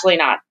like, absolutely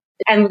not.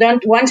 And then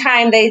one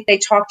time they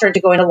talked her into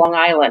going to Long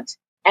Island.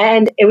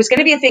 And it was going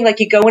to be a thing like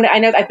you go in, I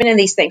know I've been in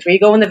these things where you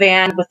go in the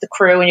van with the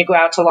crew and you go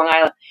out to Long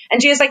Island. And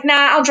Gia's like, nah,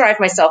 I'll drive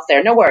myself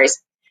there. No worries.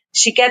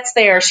 She gets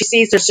there. She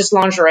sees there's just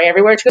lingerie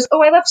everywhere. She goes,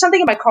 oh, I left something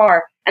in my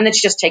car. And then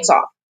she just takes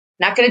off.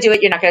 Not going to do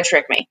it. You're not going to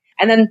trick me.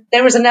 And then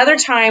there was another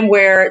time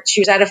where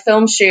she was at a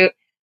film shoot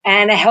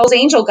and a Hell's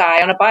Angel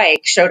guy on a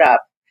bike showed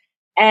up.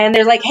 And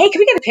they're like, hey, can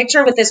we get a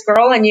picture with this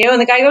girl and you?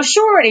 And the guy goes,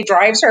 sure. And he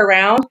drives her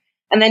around.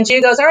 And then Gia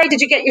goes, all right, did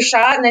you get your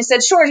shot? And they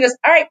said, sure. She goes,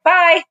 all right,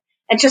 bye.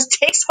 And just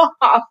takes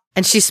off.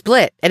 And she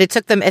split. And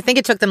I think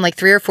it took them like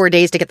 3 or 4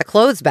 days to get the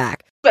clothes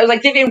back. It was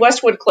like Vivienne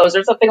Westwood clothes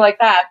or something like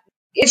that.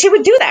 And she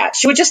would do that.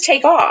 She would just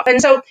take off. And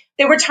so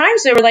there were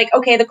times they were like,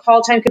 okay, the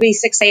call time could be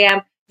 6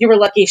 a.m. You were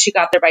lucky if she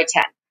got there by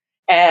 10.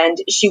 And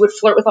she would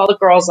flirt with all the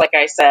girls, like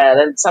I said.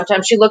 And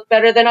sometimes she looked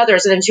better than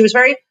others. And then she was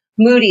very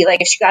moody.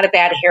 Like if she got a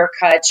bad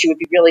haircut, she would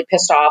be really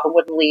pissed off and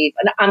wouldn't leave.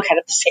 And I'm kind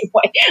of the same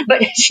way.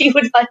 But she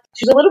was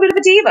a little bit of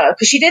a diva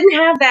because she didn't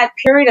have that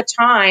period of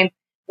time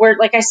where,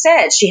 like I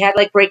said, she had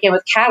like break in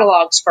with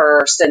catalogs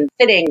first and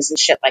fittings and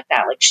shit like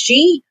that. Like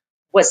she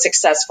was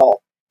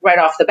successful right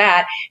off the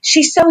bat.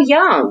 She's so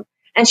young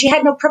and she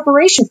had no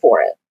preparation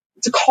for it.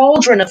 It's a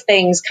cauldron of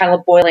things kind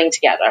of boiling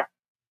together.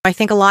 I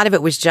think a lot of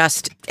it was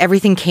just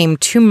everything came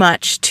too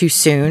much too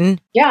soon.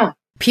 Yeah.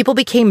 People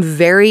became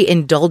very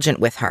indulgent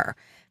with her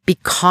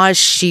because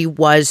she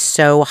was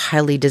so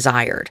highly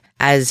desired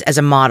as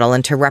a model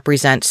and to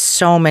represent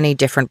so many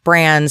different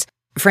brands.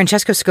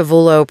 Francesco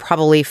Scavullo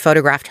probably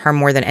photographed her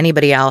more than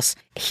anybody else.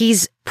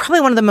 He's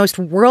probably one of the most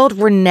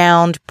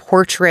world-renowned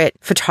portrait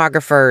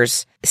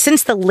photographers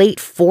since the late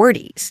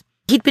 40s.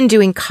 He'd been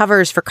doing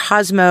covers for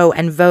Cosmo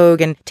and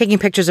Vogue and taking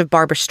pictures of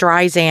Barbra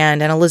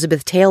Streisand and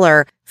Elizabeth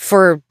Taylor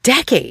for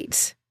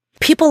decades.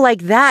 People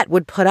like that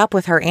would put up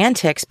with her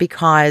antics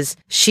because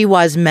she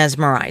was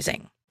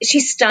mesmerizing.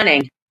 She's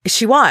stunning.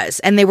 She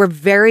was, and they were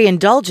very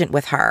indulgent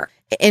with her.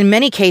 In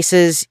many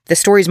cases, the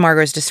stories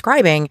Margot is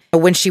describing,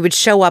 when she would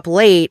show up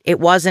late, it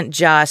wasn't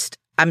just,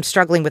 I'm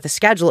struggling with the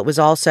schedule. It was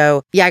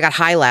also, I got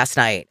high last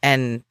night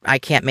and I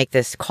can't make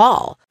this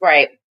call.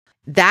 Right.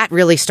 That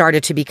really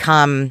started to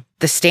become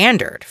the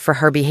standard for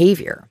her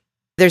behavior.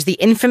 There's the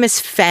infamous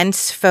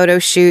fence photo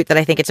shoot that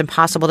I think it's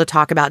impossible to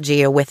talk about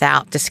Gia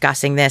without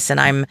discussing this. And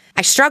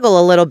I struggle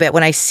a little bit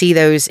when I see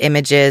those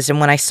images and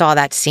when I saw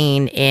that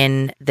scene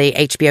in the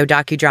HBO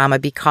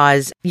docudrama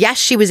because, yes,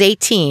 she was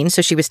 18,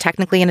 so she was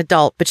technically an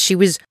adult, but she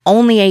was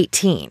only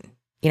 18.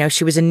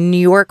 She was in New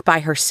York by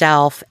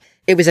herself.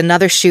 It was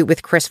another shoot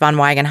with Chris von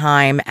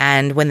Wagenheim.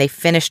 And when they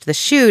finished the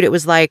shoot, it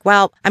was like,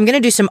 well, I'm going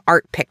to do some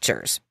art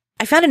pictures.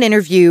 I found an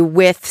interview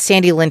with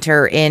Sandy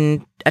Linter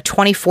in a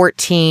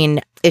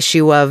 2014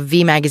 issue of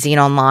V Magazine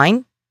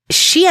Online.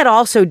 She had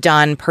also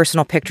done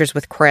personal pictures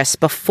with Chris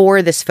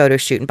before this photo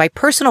shoot. And by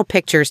personal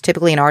pictures,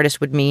 typically an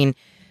artist would mean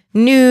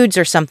nudes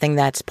or something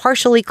that's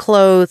partially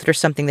clothed or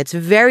something that's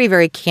very,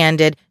 very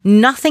candid.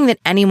 Nothing that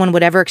anyone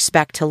would ever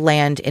expect to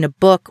land in a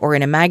book or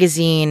in a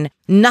magazine.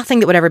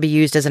 Nothing that would ever be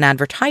used as an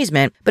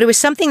advertisement. But it was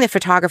something that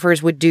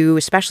photographers would do,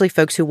 especially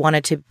folks who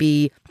wanted to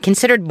be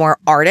considered more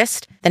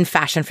artist than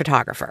fashion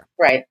photographer.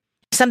 Right.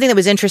 Something that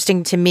was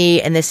interesting to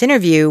me in this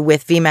interview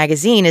with V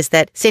Magazine is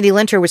that Sandy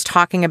Linter was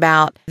talking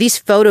about these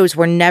photos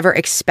were never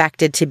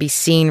expected to be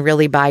seen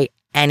really by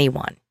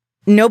anyone.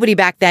 Nobody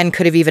back then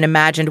could have even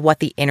imagined what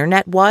the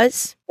internet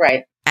was.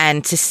 Right.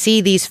 And to see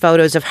these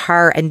photos of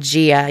her and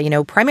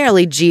Gia,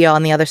 primarily Gia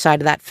on the other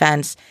side of that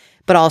fence,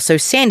 but also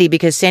Sandy,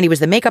 because Sandy was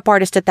the makeup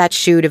artist at that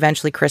shoot.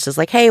 Eventually, Chris is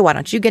like, hey, why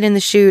don't you get in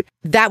the shoot?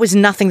 That was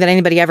nothing that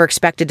anybody ever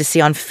expected to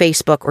see on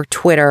Facebook or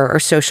Twitter or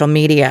social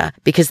media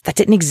because that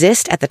didn't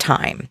exist at the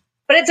time.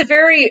 But it's a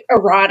very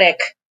erotic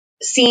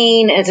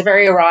scene. It's a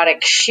very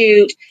erotic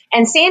shoot.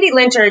 And Sandy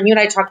Linter, and you and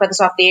I talked about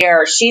this off the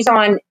air, she's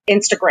on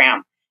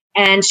Instagram.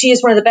 And she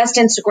is one of the best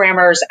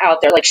Instagrammers out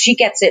there. Like, she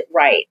gets it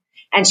right.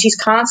 And she's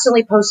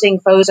constantly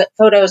posting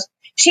photos.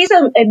 She's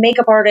a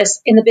makeup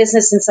artist in the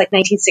business since like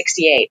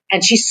 1968.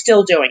 And she's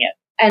still doing it.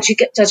 And she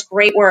does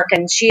great work.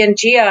 And she and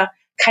Gia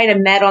kind of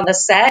met on the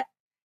set.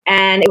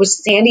 And it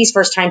was Sandy's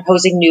first time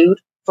posing nude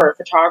for a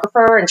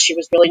photographer. And she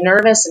was really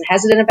nervous and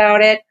hesitant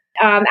about it.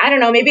 I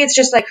don't know. Maybe it's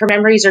just like her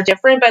memories are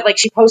different. But like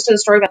she posted a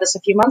story about this a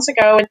few months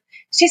ago. And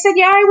she said,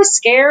 yeah, I was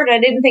scared. I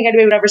didn't think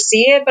anybody would ever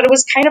see it. But it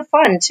was kind of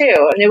fun,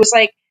 too. And it was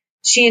like,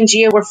 she and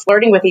Gia were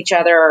flirting with each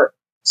other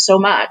so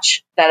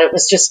much that it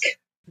was just...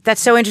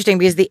 That's so interesting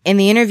because in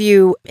the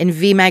interview in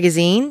V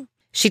Magazine,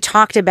 she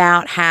talked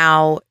about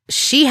how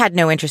she had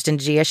no interest in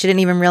Gia. She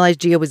didn't even realize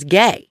Gia was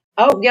gay.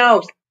 Oh,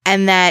 no.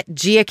 And that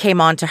Gia came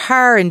on to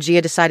her and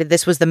Gia decided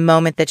this was the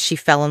moment that she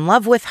fell in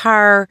love with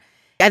her.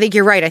 I think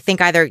you're right. I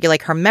think either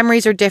like her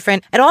memories are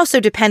different. It also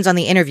depends on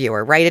the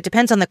interviewer, right? It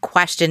depends on the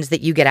questions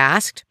that you get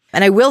asked.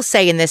 And I will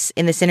say in this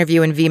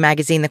interview in V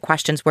Magazine, the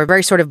questions were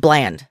very sort of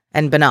bland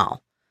and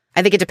banal.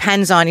 I think it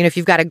depends on, if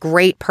you've got a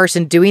great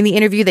person doing the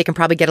interview, they can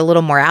probably get a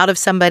little more out of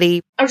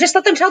somebody. Or just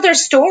let them tell their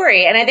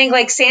story. And I think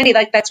like Sandy,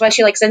 like that's why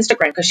she likes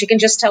Instagram, because she can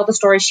just tell the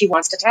story she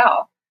wants to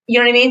tell. You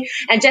know what I mean?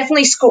 And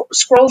definitely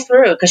scroll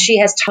through, because she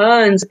has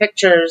tons of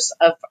pictures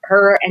of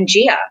her and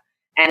Gia.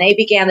 And they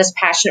began this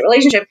passionate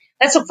relationship.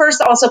 That's the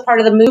first also part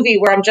of the movie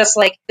where I'm just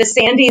like the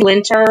Sandy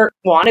Linter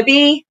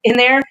wannabe in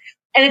there.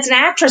 And it's an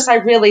actress I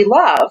really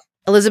love.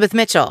 Elizabeth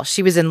Mitchell.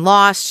 She was in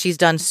Lost. She's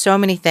done so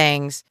many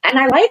things. And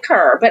I like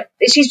her, but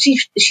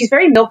she's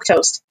very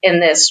milquetoast in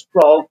this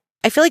role.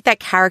 I feel like that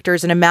character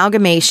is an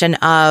amalgamation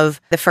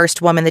of the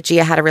first woman that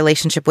Gia had a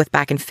relationship with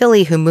back in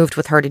Philly who moved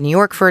with her to New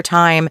York for a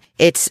time.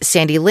 It's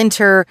Sandy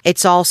Linter.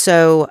 It's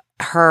also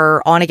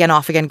her on-again,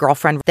 off-again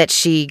girlfriend that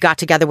she got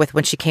together with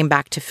when she came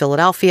back to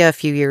Philadelphia a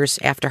few years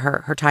after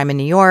her time in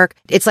New York.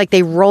 It's like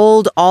they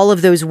rolled all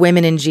of those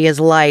women in Gia's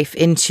life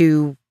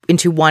into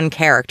one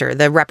character,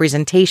 the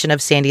representation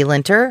of Sandy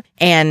Linter.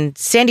 And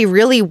Sandy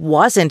really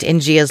wasn't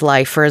in Gia's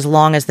life for as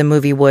long as the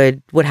movie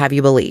would have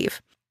you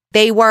believe.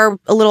 They were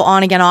a little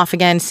on again, off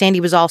again. Sandy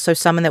was also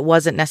someone that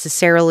wasn't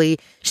necessarily,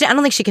 I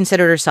don't think she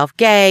considered herself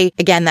gay.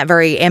 Again, that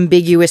very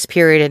ambiguous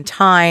period in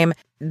time.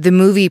 The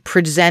movie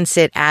presents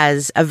it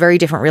as a very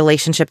different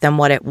relationship than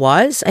what it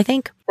was, I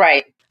think.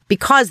 Right.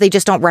 Because they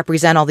just don't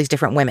represent all these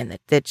different women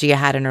that Gia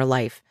had in her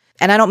life.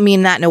 And I don't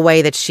mean that in a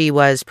way that she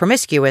was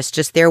promiscuous,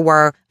 just there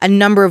were a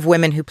number of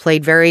women who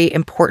played very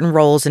important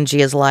roles in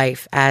Gia's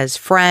life as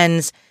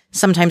friends,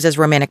 sometimes as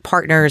romantic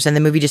partners, and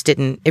the movie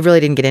really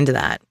didn't get into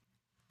that.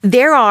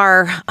 There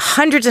are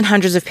hundreds and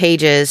hundreds of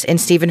pages in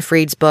Stephen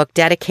Fried's book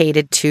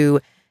dedicated to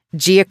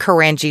Gia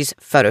Carangi's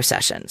photo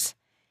sessions.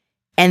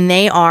 And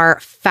they are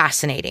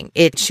fascinating.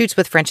 It shoots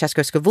with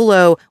Francesco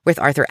Scavullo, with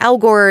Arthur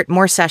Elgort,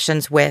 more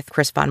sessions with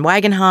Chris von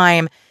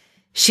Wagenheim.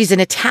 She's in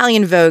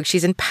Italian Vogue.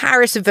 She's in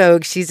Paris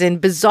Vogue. She's in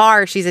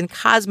Bazaar. She's in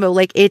Cosmo.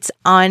 Like, it's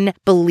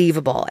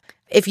unbelievable.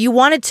 If you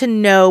wanted to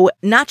know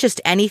not just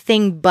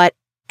anything, but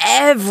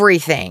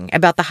everything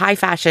about the high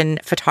fashion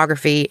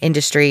photography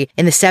industry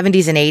in the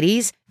 70s and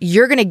 80s,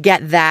 you're going to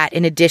get that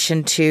in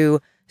addition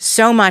to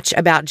so much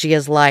about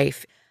Gia's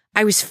life.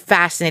 I was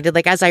fascinated.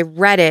 Like, as I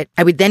read it,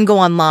 I would then go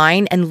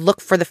online and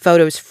look for the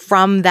photos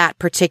from that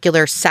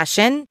particular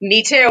session.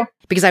 Me too.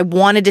 Because I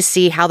wanted to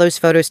see how those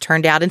photos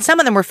turned out. And some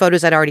of them were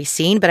photos I'd already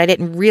seen, but I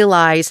didn't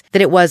realize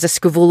that it was a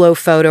Scavullo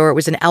photo or it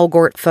was an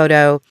Elgort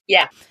photo.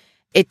 Yeah.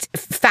 It's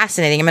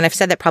fascinating. I mean, I've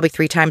said that probably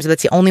 3 times, but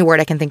that's the only word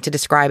I can think to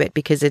describe it,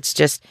 because it's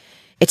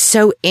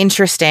so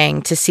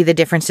interesting to see the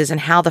differences in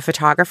how the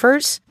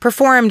photographers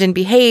performed and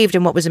behaved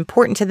and what was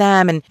important to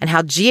them and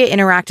how Gia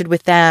interacted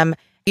with them.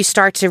 You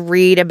start to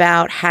read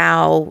about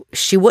how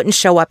she wouldn't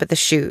show up at the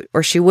shoot,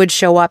 or she would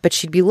show up but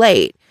she'd be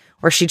late,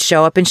 or she'd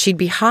show up and she'd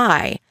be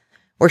high,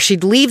 or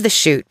she'd leave the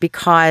shoot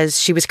because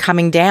she was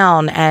coming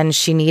down and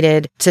she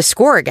needed to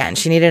score again.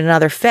 She needed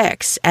another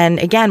fix. And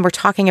again, we're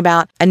talking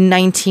about a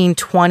 19,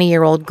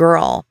 20-year-old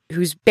girl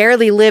who's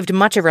barely lived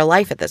much of her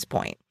life at this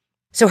point.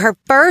 So her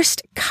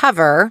first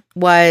cover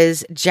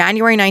was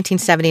January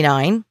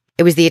 1979.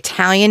 It was the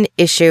Italian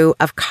issue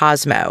of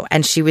Cosmo,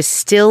 and she was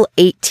still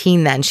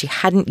 18 then. She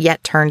hadn't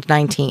yet turned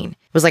 19. It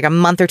was like a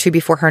month or 2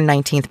 before her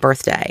 19th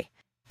birthday.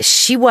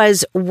 She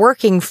was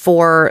working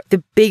for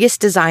the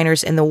biggest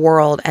designers in the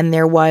world, and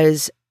there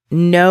was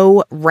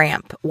no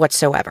ramp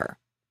whatsoever.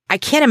 I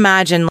can't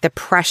imagine the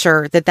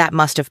pressure that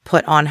must have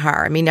put on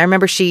her. I mean, I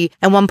remember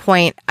at one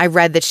point, I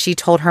read that she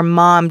told her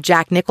mom,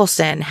 Jack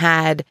Nicholson,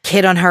 had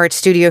hit on her at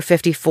Studio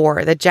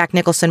 54, that Jack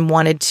Nicholson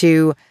wanted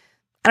to,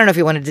 I don't know if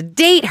he wanted to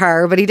date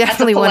her, but he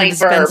definitely wanted to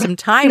spend some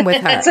time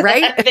with her,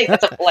 right? I think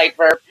that's a polite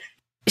verb.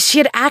 She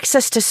had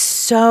access to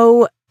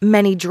so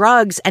many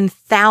drugs and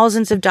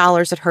thousands of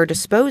dollars at her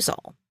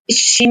disposal.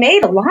 She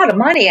made a lot of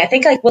money. I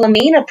think like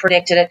Wilhelmina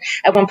predicted it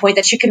at one point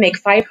that she could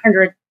make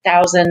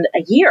 $500,000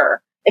 a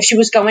year if she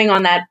was going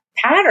on that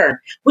pattern,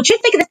 which you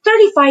think that's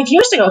 35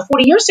 years ago,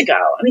 40 years ago.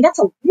 I mean, that's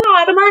a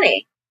lot of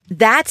money.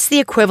 That's the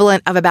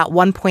equivalent of about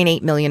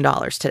 $1.8 million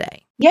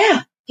today.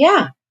 Yeah,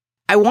 yeah.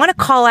 I want to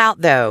call out,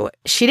 though,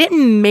 she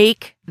didn't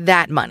make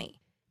that money.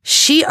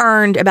 She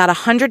earned about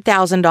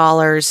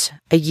 $100,000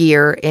 a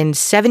year in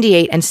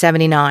 78 and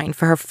 79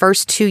 for her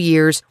first 2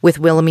 years with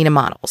Wilhelmina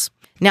Models.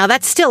 Now,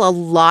 that's still a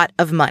lot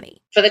of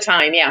money. For the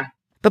time, yeah.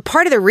 But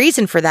part of the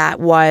reason for that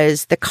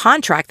was the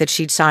contract that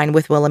she'd signed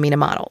with Wilhelmina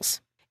Models.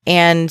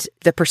 And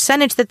the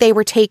percentage that they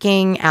were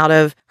taking out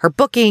of her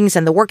bookings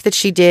and the work that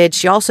she did.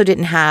 She also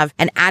didn't have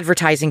an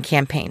advertising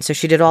campaign. So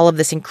she did all of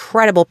this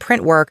incredible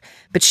print work,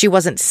 but she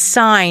wasn't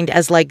signed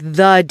as like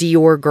the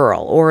Dior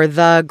girl or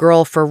the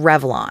girl for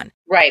Revlon.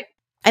 Right.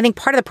 I think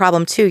part of the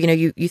problem too,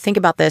 you think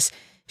about this,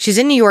 She's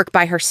in New York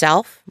by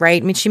herself,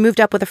 right? I mean, she moved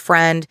up with a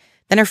friend.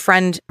 Then her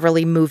friend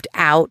really moved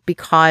out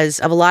because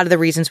of a lot of the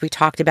reasons we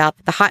talked about,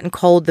 the hot and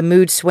cold, the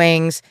mood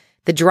swings,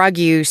 the drug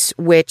use,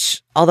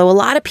 which although a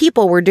lot of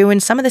people were doing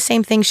some of the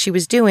same things she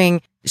was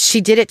doing,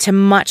 she did it to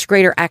much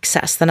greater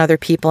excess than other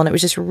people. And it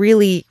was just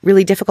really,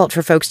 really difficult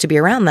for folks to be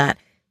around that.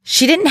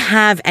 She didn't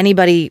have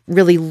anybody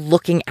really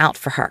looking out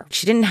for her.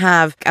 She didn't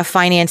have a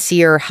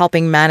financier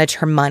helping manage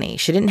her money.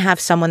 She didn't have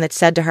someone that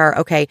said to her,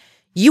 okay,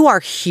 you are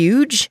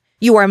huge.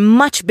 You are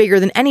much bigger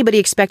than anybody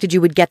expected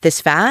you would get this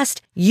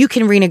fast. You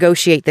can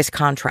renegotiate this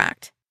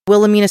contract.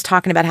 Wilhelmina's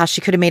talking about how she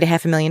could have made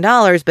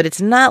 $500,000, but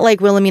it's not like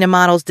Wilhelmina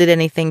Models did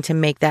anything to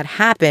make that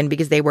happen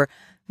because they were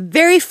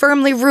very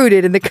firmly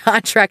rooted in the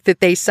contract that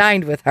they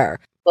signed with her.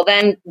 Well,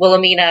 then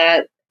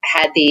Wilhelmina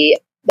had the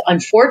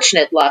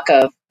unfortunate luck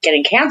of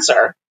getting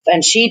cancer,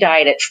 and she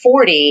died at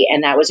 40,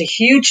 and that was a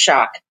huge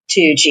shock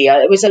to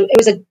Gia. It was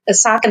a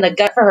sock in the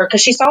gut for her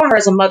because she saw her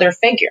as a mother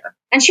figure,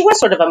 and she was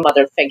sort of a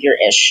mother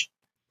figure-ish.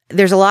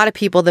 There's a lot of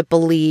people that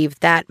believe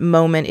that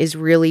moment is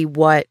really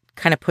what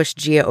kind of pushed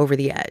Gia over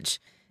the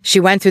edge. She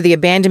went through the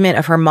abandonment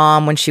of her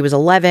mom when she was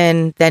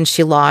 11. Then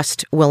she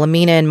lost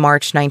Wilhelmina in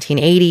March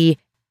 1980.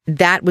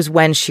 That was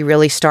when she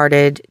really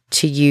started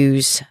to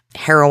use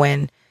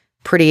heroin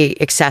pretty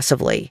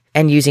excessively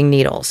and using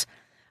needles.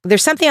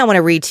 There's something I want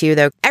to read to you,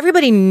 though.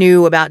 Everybody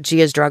knew about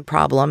Gia's drug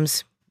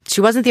problems.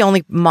 She wasn't the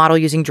only model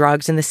using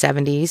drugs in the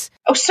 70s.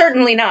 Oh,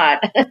 certainly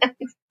not.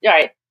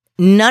 Right.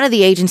 None of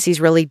the agencies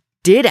really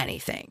did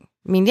anything.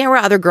 I mean, there were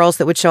other girls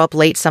that would show up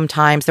late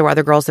sometimes. There were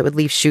other girls that would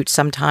leave shoots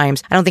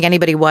sometimes. I don't think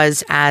anybody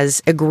was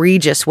as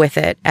egregious with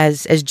it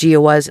as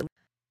Gia was.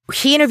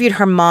 He interviewed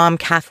her mom,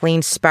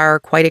 Kathleen Spur,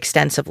 quite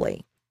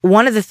extensively.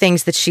 One of the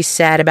things that she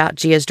said about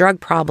Gia's drug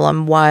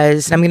problem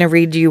was, and I'm going to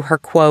read you her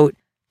quote.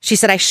 She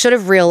said, I should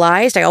have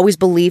realized. I always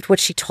believed what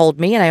she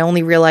told me, and I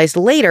only realized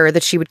later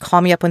that she would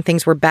call me up when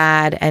things were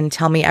bad and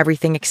tell me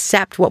everything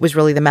except what was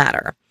really the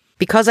matter.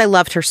 Because I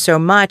loved her so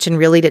much and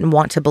really didn't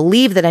want to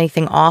believe that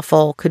anything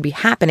awful could be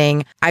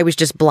happening, I was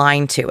just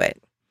blind to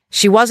it.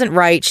 She wasn't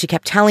right. She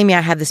kept telling me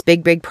I had this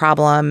big, big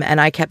problem,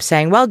 and I kept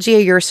saying, well,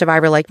 Gia, you're a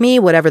survivor like me.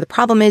 Whatever the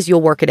problem is,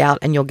 you'll work it out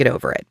and you'll get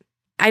over it.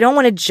 I don't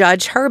want to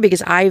judge her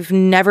because I've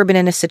never been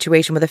in a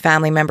situation with a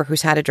family member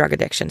who's had a drug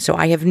addiction, so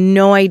I have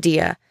no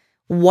idea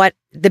what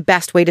the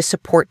best way to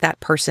support that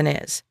person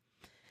is.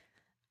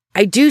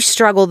 I do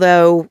struggle,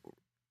 though,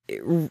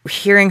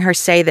 hearing her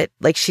say that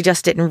like she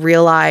just didn't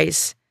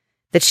realize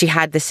that she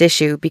had this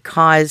issue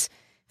because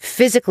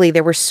physically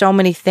there were so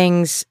many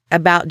things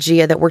about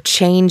Gia that were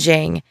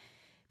changing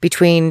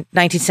between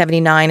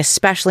 1979,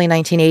 especially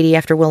 1980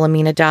 after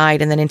Wilhelmina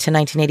died, and then into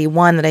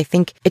 1981 that I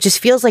think it just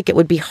feels like it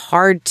would be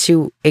hard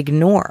to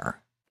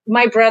ignore.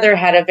 My brother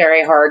had a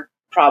very hard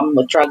problem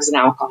with drugs and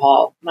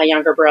alcohol, my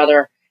younger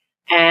brother.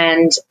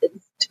 And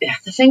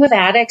the thing with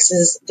addicts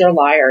is they're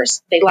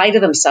liars. They lie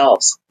to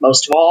themselves,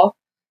 most of all,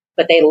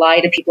 but they lie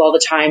to people all the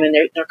time, and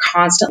they're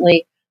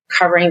constantly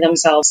covering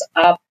themselves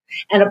up.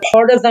 And a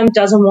part of them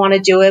doesn't want to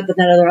do it, but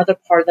then another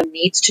part of them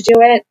needs to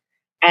do it.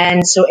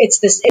 And so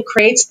it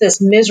creates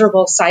this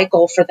miserable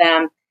cycle for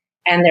them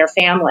and their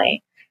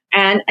family.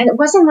 And it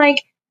wasn't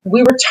like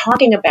we were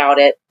talking about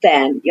it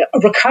then,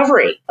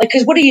 recovery. Like,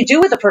 because what do you do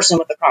with a person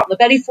with a problem? The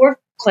Betty Ford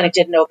Clinic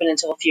didn't open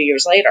until a few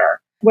years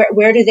later.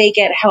 Where do they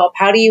get help?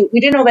 We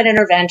didn't know about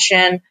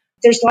intervention.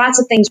 There's lots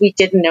of things we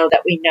didn't know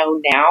that we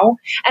know now.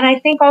 And I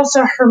think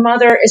also her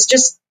mother is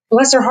just,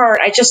 bless her heart,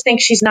 I just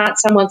think she's not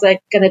someone's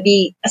like going to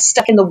be a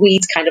stuck in the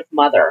weeds kind of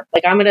mother.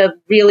 Like, I'm going to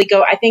really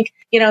go, I think,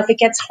 if it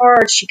gets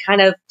hard, she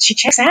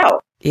checks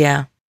out.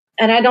 Yeah.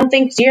 And I don't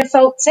think Gia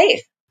felt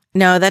safe.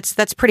 No,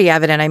 that's pretty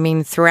evident. I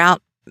mean,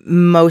 throughout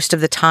most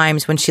of the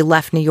times when she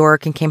left New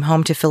York and came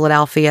home to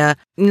Philadelphia,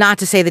 not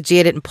to say that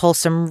Gia didn't pull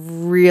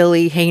some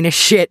really heinous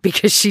shit,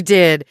 because she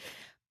did.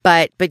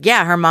 But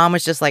yeah, her mom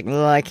was just like,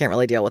 I can't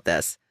really deal with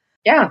this.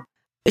 Yeah.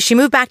 She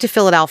moved back to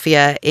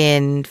Philadelphia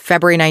in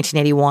February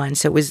 1981.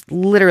 So it was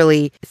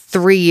literally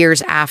 3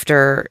 years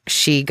after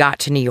she got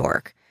to New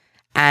York.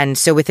 And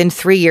so within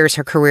 3 years,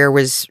 her career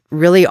was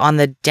really on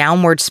the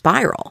downward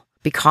spiral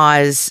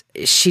because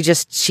she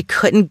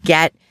couldn't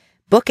get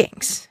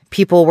bookings.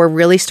 People were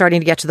really starting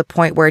to get to the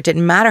point where it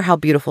didn't matter how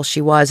beautiful she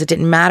was. It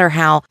didn't matter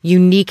how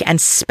unique and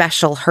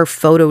special her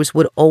photos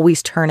would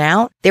always turn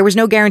out. There was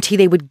no guarantee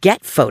they would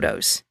get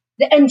photos.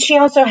 And she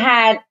also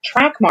had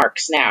track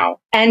marks now,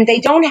 and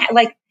they don't have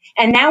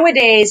and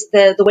nowadays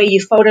the way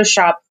you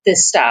Photoshop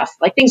this stuff,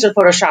 like things are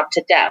Photoshopped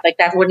to death. Like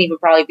that wouldn't even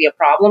probably be a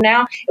problem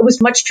now. It was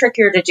much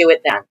trickier to do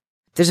it then.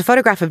 There's a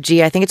photograph of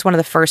Gia. I think it's one of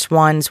the first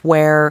ones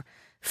where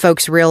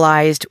folks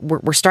realized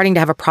we're starting to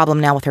have a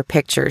problem now with her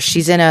pictures.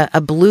 She's in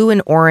a blue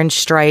and orange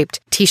striped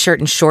t-shirt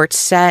and shorts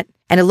set.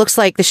 And it looks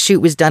like the shoot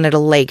was done at a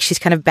lake. She's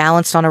kind of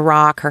balanced on a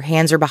rock. Her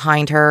hands are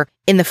behind her.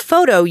 In the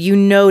photo, you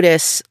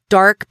notice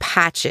dark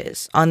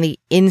patches on the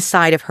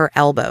inside of her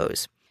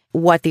elbows.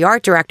 What the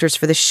art directors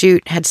for the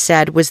shoot had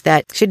said was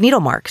that she had needle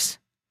marks.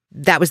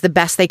 That was the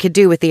best they could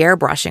do with the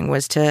airbrushing,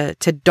 was to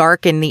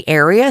darken the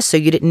area so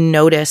you didn't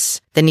notice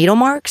the needle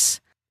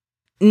marks.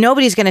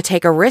 nobody's going to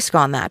take a risk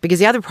on that, because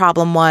the other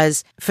problem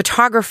was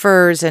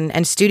photographers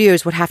and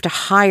studios would have to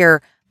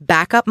hire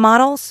backup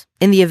models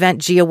in the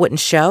event Gia wouldn't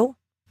show.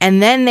 And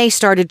then they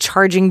started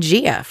charging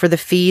Gia for the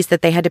fees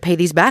that they had to pay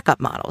these backup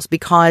models,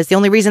 because the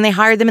only reason they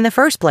hired them in the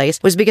first place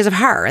was because of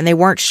her, and they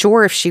weren't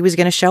sure if she was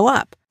going to show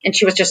up. And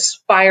she was just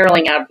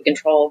spiraling out of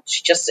control.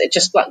 It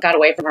just got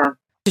away from her.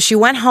 So she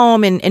went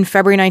home in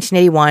February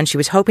 1981. She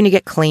was hoping to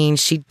get clean.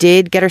 She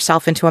did get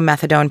herself into a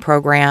methadone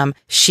program.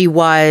 She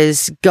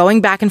was going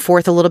back and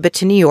forth a little bit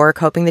to New York,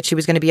 hoping that she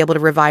was going to be able to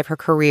revive her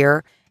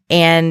career.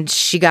 And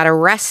she got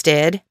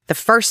arrested the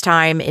first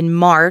time in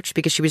March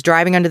because she was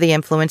driving under the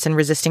influence and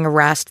resisting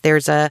arrest.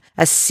 There's a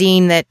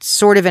scene that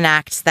sort of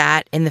enacts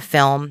that in the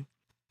film.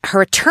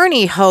 Her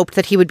attorney hoped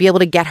that he would be able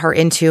to get her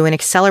into an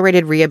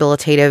accelerated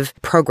rehabilitative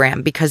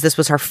program because this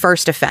was her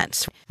first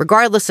offense.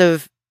 Regardless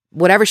of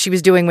whatever she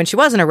was doing when she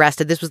wasn't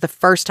arrested, this was the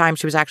first time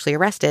she was actually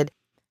arrested.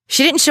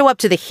 She didn't show up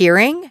to the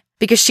hearing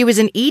because she was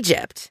in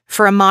Egypt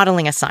for a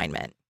modeling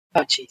assignment.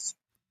 Oh, jeez.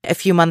 A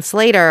few months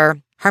later,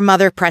 her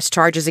mother pressed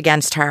charges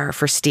against her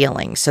for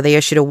stealing, so they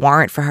issued a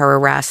warrant for her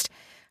arrest.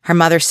 Her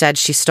mother said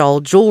she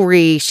stole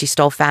jewelry, she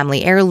stole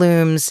family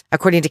heirlooms.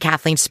 According to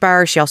Kathleen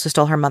Spur, she also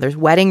stole her mother's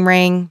wedding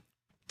ring.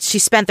 She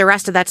spent the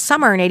rest of that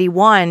summer in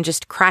 81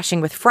 just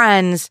crashing with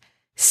friends,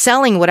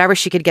 selling whatever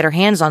she could get her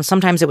hands on.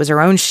 Sometimes it was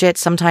her own shit,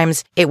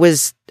 sometimes it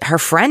was her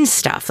friends'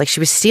 stuff. Like, she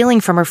was stealing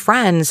from her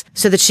friends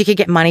so that she could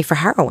get money for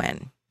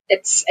heroin.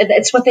 It's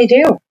what they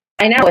do.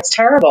 I know, it's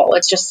terrible.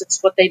 It's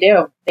what they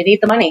do. They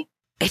need the money.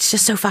 It's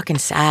just so fucking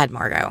sad,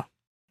 Margot.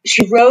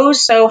 She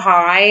rose so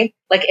high,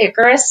 like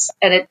Icarus,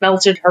 and it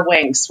melted her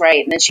wings,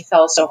 right? And then she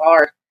fell so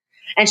hard.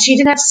 And she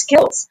didn't have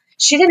skills.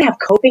 She didn't have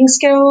coping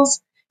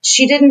skills.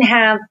 She didn't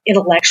have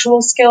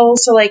intellectual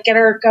skills to, like, get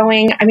her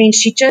going. I mean,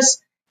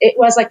 it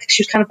was like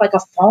she was kind of like a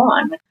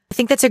fawn. I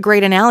think that's a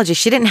great analogy.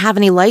 She didn't have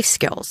any life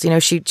skills. You know,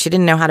 she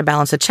didn't know how to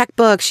balance a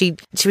checkbook. She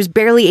was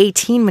barely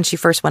 18 when she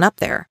first went up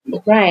there.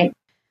 Right.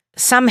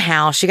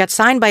 Somehow she got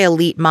signed by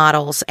Elite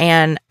Models,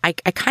 and I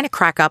kind of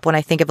crack up when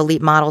I think of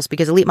Elite Models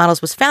because Elite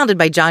Models was founded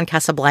by John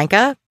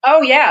Casablanca.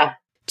 Oh, yeah.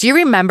 Do you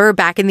remember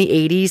back in the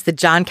 80s, the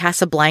John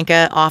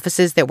Casablanca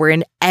offices that were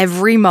in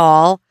every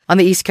mall on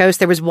the East Coast?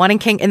 There was one in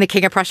the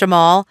King of Prussia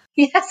Mall.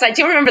 Yes, I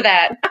do remember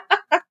that.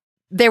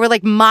 They were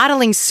like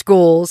modeling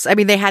schools. I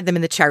mean, they had them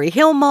in the Cherry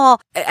Hill Mall.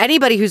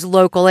 Anybody who's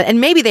local, and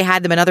maybe they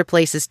had them in other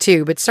places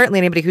too, but certainly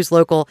anybody who's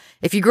local,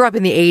 if you grew up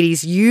in the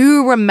 80s,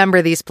 you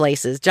remember these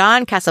places.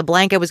 John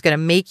Casablanca was going to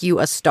make you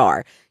a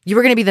star. You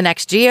were going to be the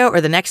next Gio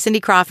or the next Cindy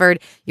Crawford.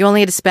 You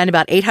only had to spend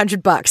about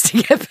 $800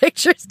 to get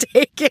pictures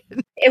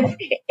taken.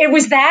 It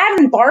was that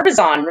and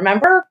Barbizon,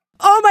 remember?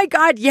 Oh my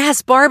God,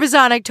 yes,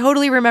 Barbizon. I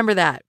totally remember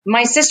that.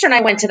 My sister and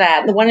I went to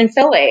that, the one in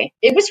Philly.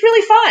 It was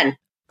really fun.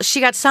 She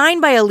got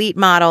signed by Elite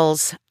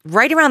Models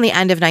right around the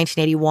end of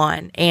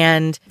 1981.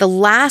 And the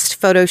last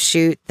photo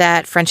shoot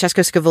that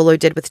Francesco Scavullo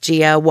did with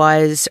Gia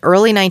was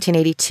early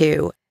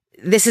 1982.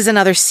 This is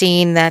another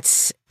scene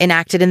that's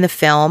enacted in the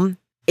film.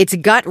 It's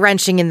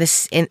gut-wrenching in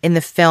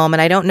the film,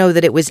 and I don't know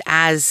that it was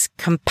as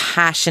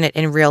compassionate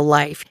in real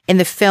life. In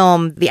the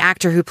film, the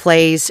actor who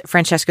plays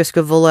Francesco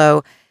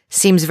Scavullo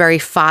seems very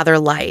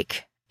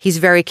father-like. He's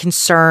very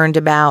concerned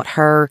about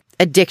her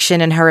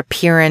addiction and her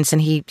appearance,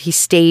 and he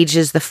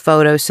stages the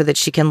photo so that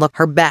she can look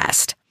her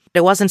best.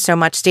 It wasn't so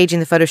much staging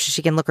the photo so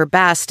she can look her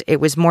best. It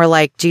was more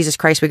like, Jesus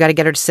Christ, we got to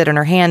get her to sit on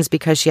her hands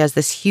because she has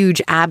this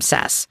huge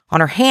abscess on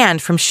her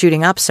hand from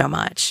shooting up so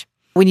much.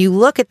 When you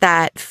look at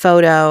that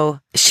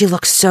photo, she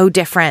looks so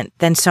different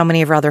than so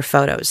many of her other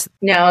photos.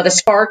 No, the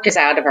spark is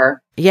out of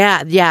her.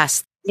 Yeah,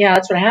 yes. Yeah,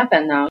 that's what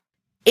happened, though.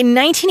 In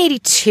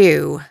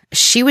 1982,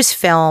 she was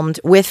filmed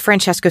with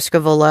Francesco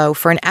Scavullo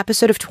for an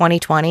episode of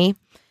 2020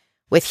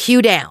 with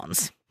Hugh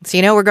Downs. So,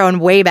 you know, we're going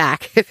way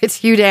back if it's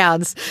Hugh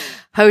Downs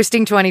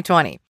hosting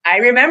 2020. I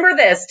remember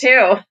this,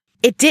 too.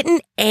 It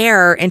didn't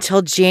air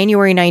until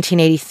January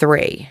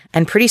 1983.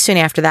 And pretty soon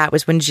after that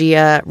was when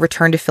Gia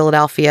returned to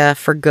Philadelphia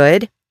for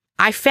good.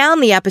 I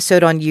found the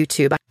episode on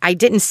YouTube. I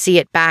didn't see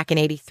it back in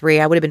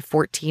 83. I would have been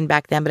 14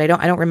 back then, but I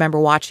don't remember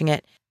watching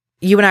it.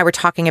 You and I were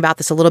talking about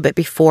this a little bit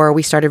before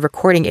we started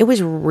recording. It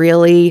was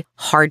really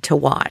hard to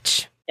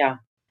watch. Yeah.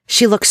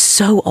 She looks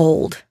so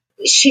old.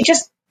 She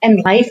just,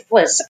 and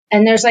lifeless.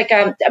 And there's like,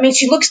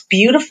 she looks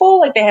beautiful.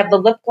 Like they have the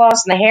lip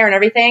gloss and the hair and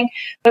everything.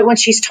 But when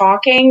she's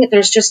talking,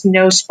 there's just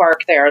no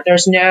spark there.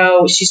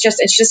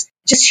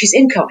 She's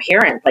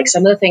incoherent. Like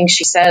some of the things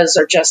she says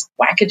are just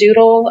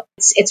wackadoodle.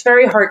 It's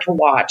very hard to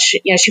watch.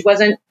 You know, she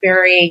wasn't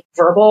very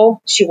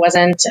verbal. She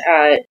wasn't,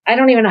 I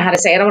don't even know how to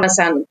say it. I don't want to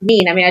sound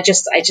mean. I mean, I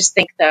just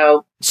think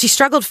though. She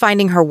struggled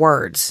finding her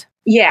words.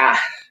 Yeah.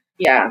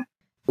 Yeah.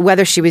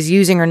 Whether she was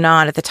using or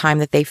not at the time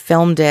that they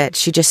filmed it,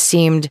 she just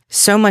seemed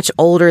so much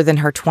older than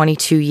her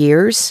 22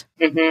 years.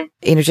 Mm-hmm.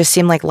 You know, just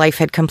seemed like life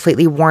had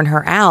completely worn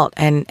her out.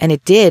 And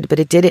it did, but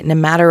it did it in a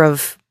matter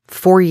of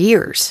 4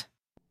 years.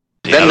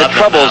 Then the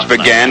troubles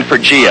began for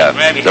Gia.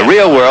 The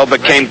real world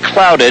became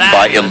clouded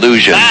by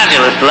illusions.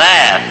 Fabulous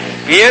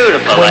laugh.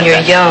 Beautiful. When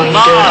you're young, you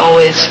don't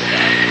always,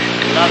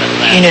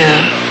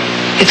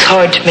 it's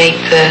hard to make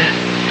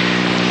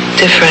the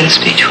difference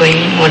between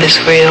what is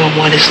real and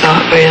what is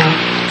not real.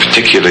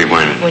 Particularly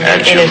when you're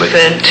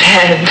innocent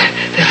and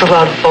there's a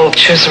lot of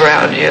vultures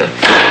around you.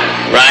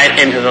 Right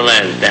into the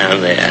lens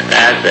down there.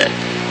 That's it.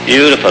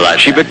 Beautiful.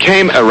 She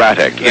became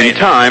erratic. In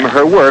time,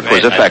 her work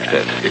was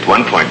affected. At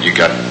one point, you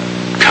got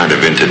kind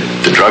of into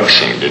the drug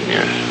scene, didn't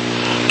you?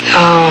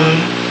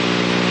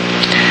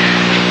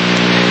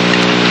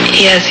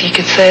 Yes, you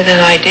could say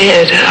that I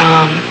did.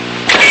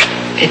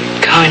 It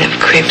kind of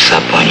creeps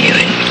up on you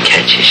and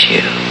catches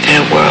you in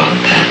a world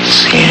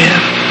that's,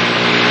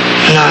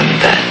 none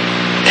that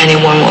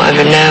anyone will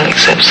ever know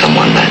except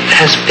someone that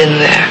has been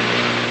there.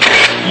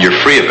 You're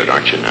free of it,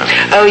 aren't you, now?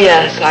 Oh,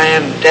 yes, I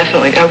am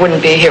definitely. I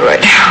wouldn't be here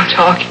right now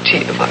talking to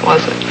you if I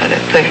wasn't, I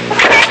don't think.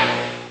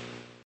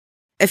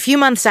 A few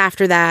months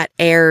after that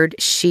aired,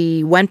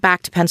 she went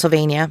back to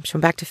Pennsylvania. She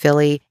went back to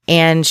Philly,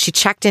 and she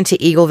checked into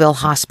Eagleville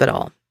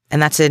Hospital.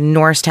 And that's in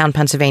Norristown,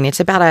 Pennsylvania. It's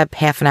about a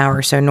half an hour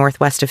or so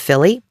northwest of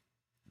Philly.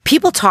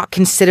 People talk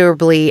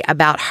considerably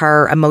about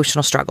her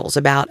emotional struggles,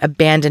 about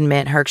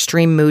abandonment, her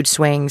extreme mood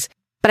swings.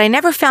 But I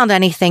never found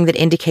anything that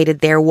indicated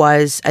there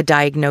was a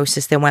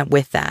diagnosis that went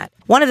with that.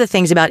 One of the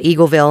things about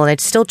Eagleville, and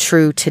it's still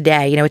true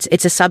today,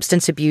 it's a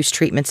substance abuse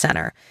treatment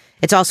center.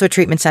 It's also a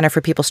treatment center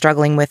for people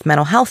struggling with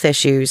mental health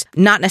issues,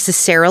 not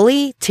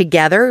necessarily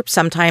together.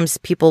 Sometimes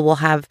people will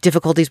have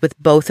difficulties with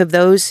both of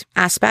those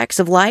aspects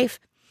of life.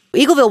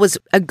 Eagleville was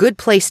a good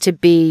place to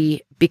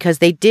be because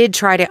they did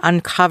try to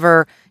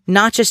uncover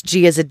not just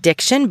Gia's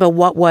addiction, but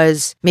what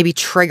was maybe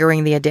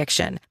triggering the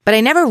addiction. But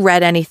I never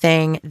read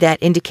anything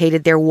that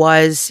indicated there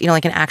was,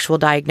 like an actual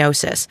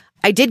diagnosis.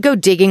 I did go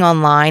digging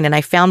online and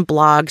I found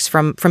blogs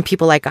from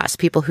people like us,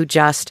 people who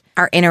just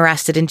are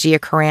interested in Gia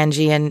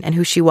Carangi and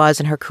who she was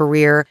and her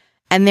career.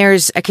 And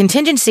there's a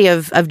contingency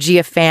of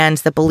Gia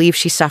fans that believe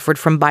she suffered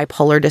from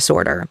bipolar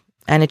disorder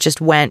and it just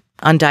went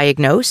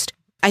undiagnosed.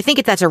 I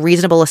think that's a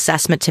reasonable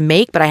assessment to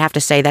make, but I have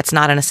to say that's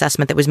not an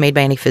assessment that was made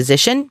by any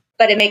physician.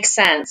 But it makes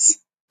sense.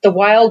 The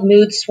wild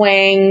mood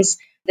swings,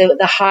 the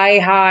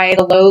high,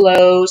 the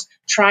lows,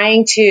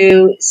 trying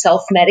to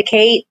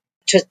self-medicate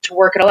to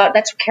work it all out.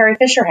 That's what Carrie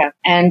Fisher had.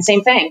 And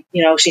same thing,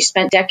 she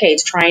spent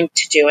decades trying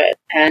to do it.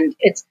 And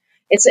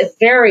it's a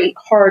very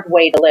hard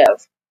way to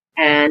live.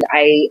 And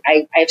I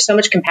have so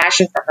much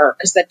compassion for her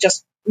because that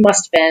just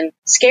must have been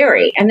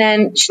scary. And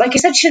then, like I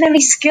said, she didn't have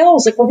any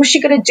skills. Like, what was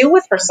she going to do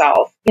with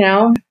herself?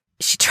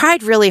 She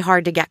tried really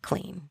hard to get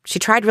clean. She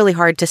tried really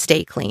hard to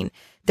stay clean.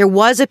 There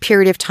was a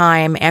period of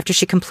time after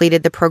she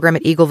completed the program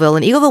at Eagleville,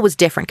 and Eagleville was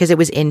different because it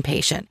was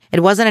inpatient. It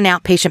wasn't an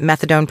outpatient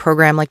methadone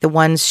program like the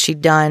ones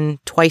she'd done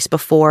twice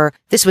before.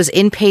 This was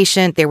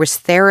inpatient. There was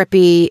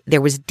therapy.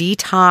 There was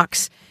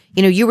detox.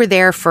 You were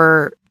there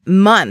for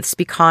months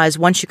because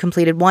once you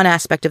completed one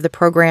aspect of the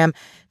program,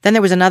 then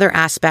there was another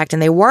aspect,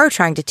 and they were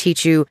trying to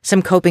teach you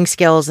some coping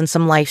skills and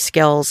some life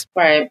skills.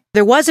 Right.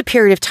 There was a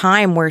period of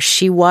time where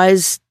she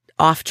was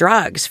off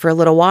drugs for a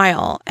little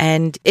while,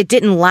 and it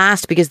didn't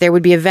last because there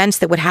would be events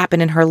that would happen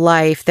in her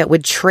life that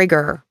would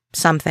trigger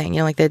something,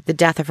 like the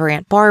death of her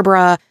Aunt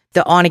Barbara,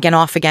 the on again,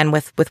 off again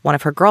with one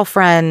of her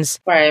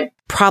girlfriends, right?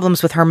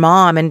 Problems with her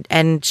mom,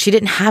 and she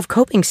didn't have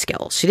coping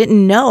skills. She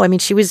didn't know. I mean,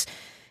 she was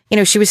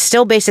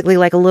still basically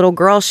like a little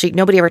girl.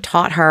 Nobody ever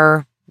taught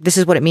her this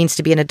is what it means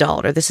to be an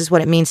adult, or this is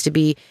what it means to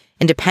be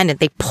independent.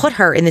 They put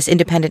her in this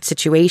independent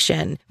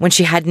situation when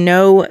she had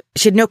no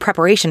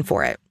preparation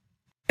for it.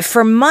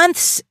 For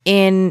months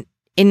in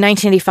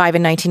 1985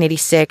 and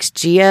 1986,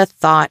 Gia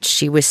thought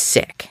she was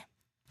sick,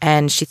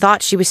 and she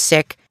thought she was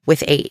sick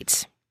with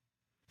AIDS.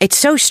 It's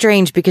so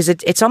strange because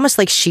it's almost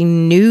like she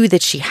knew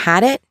that she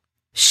had it.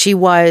 She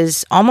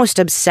was almost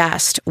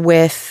obsessed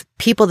with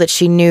people that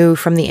she knew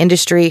from the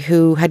industry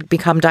who had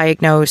become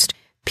diagnosed,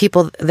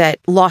 people that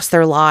lost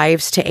their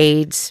lives to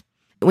AIDS.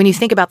 When you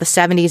think about the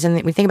 70s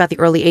and we think about the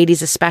early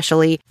 80s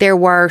especially, there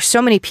were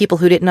so many people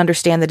who didn't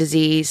understand the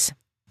disease.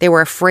 They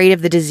were afraid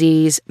of the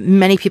disease.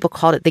 Many people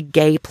called it the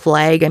gay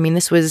plague. I mean,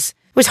 it was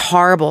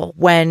horrible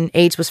when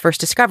AIDS was first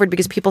discovered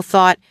because people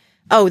thought,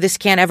 oh, this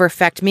can't ever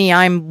affect me.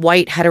 I'm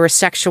white,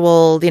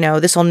 heterosexual,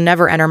 this will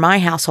never enter my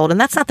household. And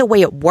that's not the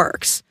way it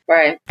works.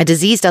 Right. A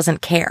disease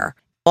doesn't care.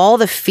 All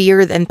the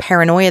fear and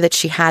paranoia that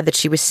she had that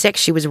she was sick,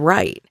 she was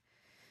right.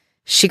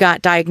 She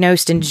got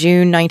diagnosed in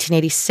June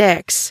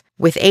 1986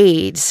 with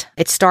AIDS.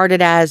 It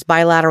started as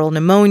bilateral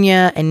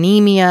pneumonia,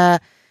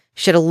 anemia.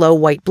 She had a low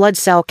white blood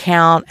cell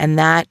count, and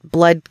that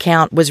blood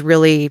count was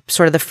really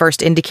sort of the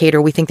first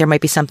indicator we think there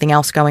might be something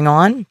else going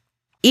on.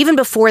 Even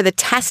before the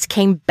test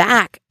came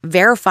back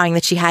verifying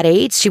that she had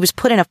AIDS, she was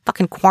put in a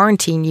fucking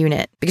quarantine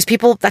unit because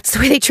that's the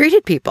way they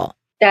treated people.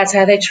 That's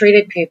how they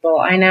treated people.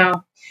 I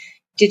know.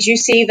 Did you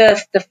see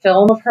the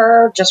film of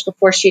her just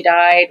before she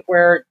died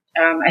where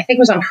I think it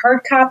was on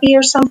hard copy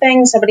or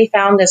something? Somebody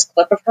found this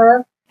clip of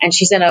her and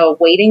she's in a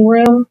waiting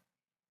room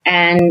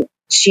and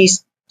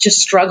she's just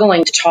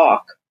struggling to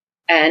talk.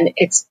 And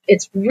it's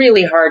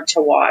really hard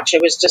to watch.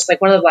 It was just like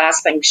one of the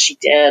last things she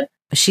did.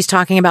 She's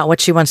talking about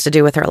what she wants to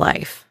do with her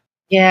life.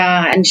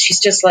 Yeah. And she's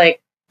just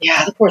like,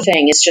 the poor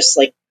thing is just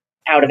like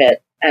out of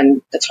it.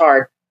 And it's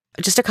hard.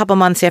 Just a couple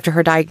months after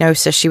her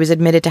diagnosis, she was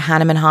admitted to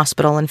Hahnemann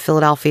Hospital in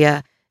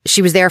Philadelphia.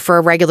 She was there for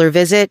a regular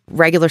visit,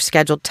 regular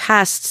scheduled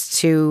tests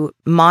to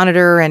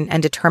monitor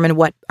and determine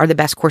what are the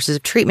best courses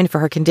of treatment for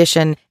her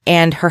condition.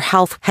 And her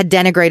health had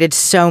denigrated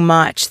so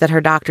much that her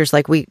doctor's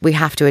like, we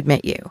have to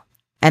admit you.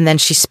 And then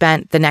she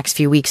spent the next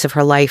few weeks of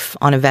her life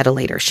on a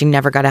ventilator. She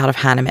never got out of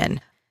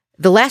Hahnemann.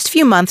 The last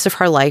few months of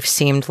her life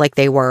seemed like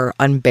they were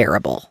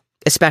unbearable,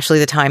 especially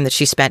the time that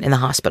she spent in the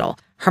hospital.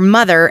 Her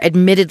mother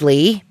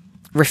admittedly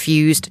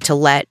refused to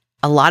let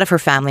a lot of her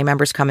family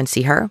members come and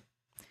see her.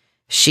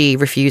 She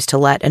refused to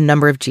let a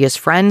number of Gia's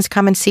friends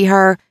come and see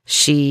her.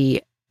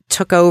 She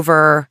took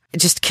over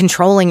just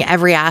controlling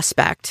every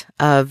aspect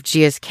of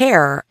Gia's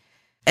care.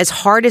 As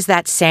hard as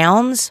that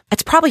sounds,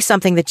 it's probably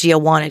something that Gia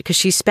wanted because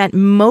she spent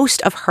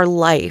most of her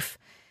life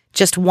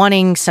just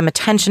wanting some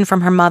attention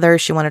from her mother.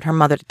 She wanted her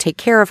mother to take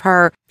care of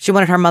her. She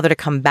wanted her mother to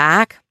come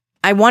back.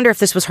 I wonder if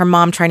this was her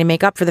mom trying to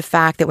make up for the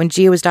fact that when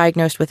Gia was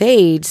diagnosed with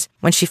AIDS,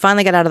 when she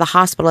finally got out of the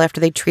hospital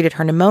after they treated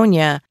her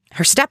pneumonia,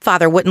 her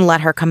stepfather wouldn't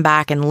let her come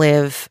back and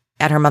live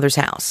at her mother's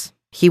house.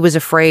 He was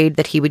afraid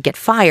that he would get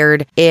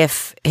fired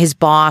if his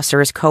boss or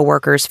his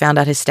coworkers found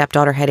out his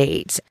stepdaughter had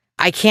AIDS.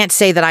 I can't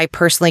say that I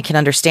personally can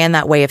understand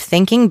that way of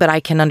thinking, but I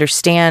can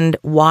understand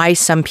why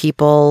some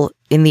people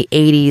in the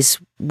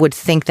 80s would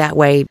think that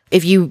way.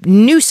 If you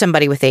knew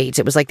somebody with AIDS,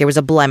 it was like there was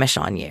a blemish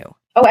on you.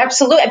 Oh,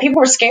 absolutely. And people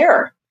were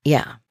scared.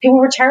 Yeah. People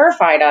were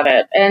terrified of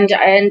it.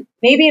 And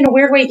maybe in a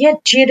weird way, yeah,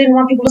 Gia didn't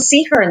want people to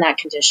see her in that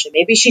condition.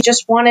 Maybe she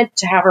just wanted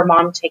to have her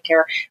mom take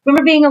care.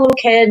 Remember being a little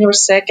kid and you were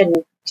sick and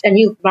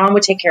mom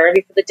would take care of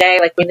you for the day,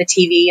 like bring the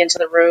TV into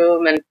the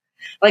room. And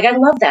like, I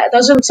love that.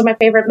 Those are some of my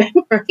favorite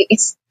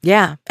memories.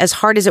 Yeah. As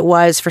hard as it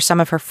was for some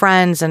of her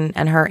friends and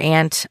her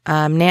aunt,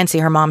 Nancy,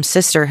 her mom's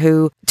sister,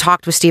 who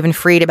talked with Stephen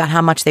Fried about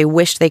how much they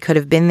wished they could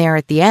have been there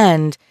at the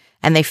end.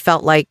 And they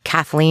felt like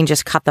Kathleen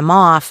just cut them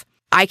off.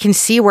 I can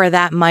see where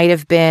that might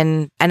have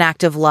been an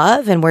act of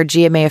love and where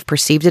Gia may have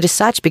perceived it as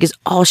such because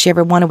all she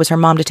ever wanted was her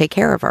mom to take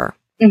care of her.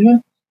 Mm-hmm.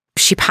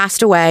 She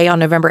passed away on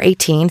November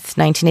 18th,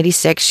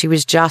 1986. She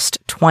was just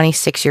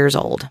 26 years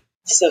old.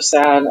 So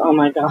sad. Oh,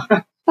 my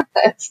God.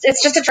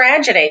 It's just a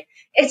tragedy.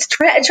 It's a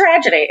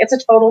tragedy. It's a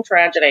total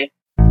tragedy.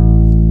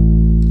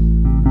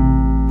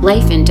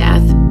 Life and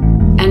death,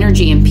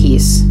 energy and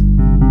peace.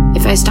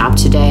 If I stopped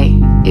today,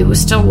 it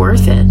was still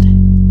worth it.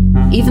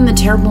 Even the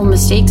terrible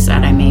mistakes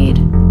that I made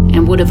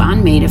and would have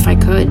unmade if I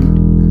could.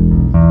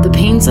 The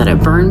pains that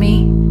have burned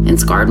me and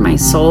scarred my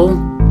soul,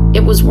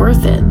 it was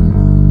worth it.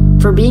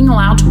 For being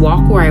allowed to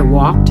walk where I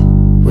walked,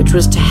 which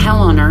was to hell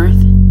on earth,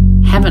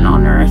 heaven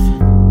on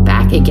earth,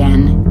 back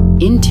again,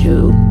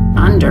 into,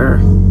 under,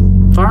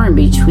 far in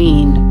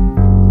between,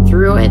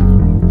 through it,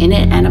 in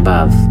it, and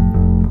above.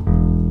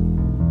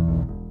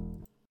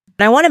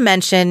 And I want to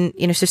mention,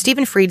 so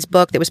Stephen Fried's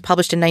book that was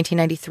published in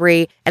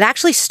 1993, it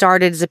actually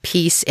started as a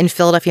piece in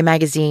Philadelphia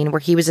Magazine where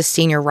he was a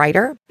senior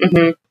writer.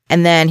 Mm-hmm.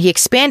 And then he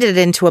expanded it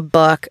into a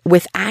book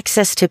with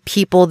access to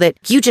people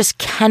that you just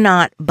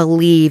cannot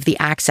believe the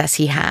access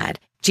he had.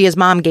 Gia's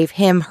mom gave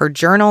him her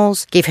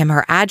journals, gave him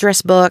her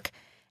address book,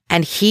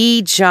 and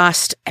he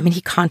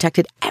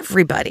contacted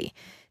everybody.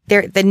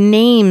 The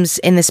names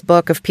in this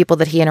book of people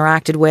that he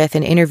interacted with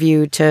and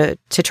interviewed to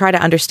try to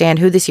understand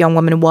who this young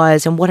woman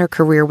was and what her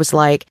career was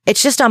like.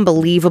 It's just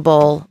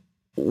unbelievable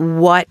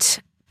what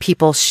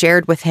people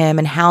shared with him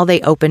and how they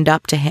opened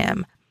up to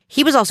him.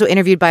 He was also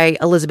interviewed by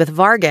Elizabeth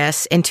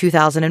Vargas in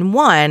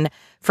 2001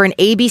 for an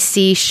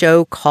ABC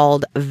show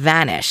called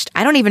Vanished.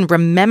 I don't even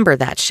remember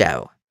that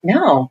show.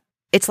 No.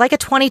 It's like a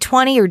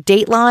 2020 or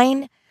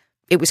Dateline.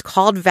 It was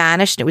called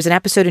Vanished, and it was an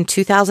episode in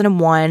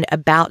 2001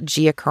 about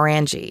Gia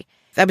Carangi.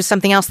 That was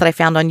something else that I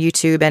found on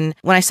YouTube. And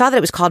when I saw that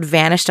it was called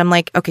Vanished, I'm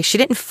like, okay, she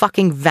didn't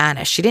fucking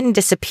vanish. She didn't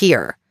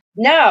disappear.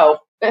 No.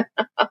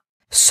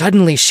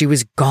 Suddenly she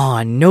was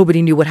gone.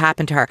 Nobody knew what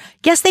happened to her.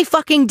 Yes, they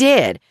fucking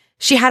did.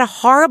 She had a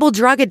horrible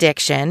drug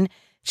addiction.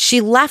 She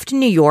left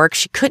New York.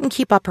 She couldn't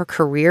keep up her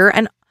career.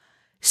 And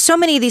so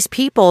many of these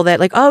people that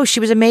like, oh,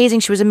 she was amazing.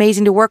 She was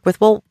amazing to work with.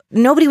 Well,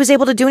 nobody was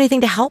able to do anything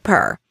to help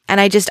her.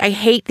 And I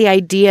hate the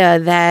idea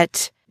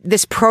that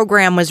this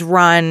program was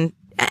run.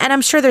 And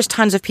I'm sure there's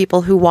tons of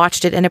people who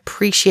watched it and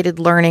appreciated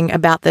learning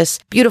about this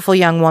beautiful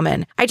young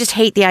woman. I just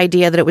hate the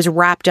idea that it was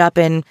wrapped up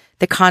in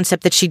the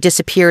concept that she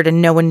disappeared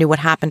and no one knew what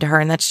happened to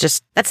her. And that's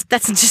just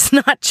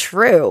not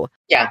true.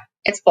 Yeah,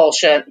 it's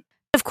bullshit.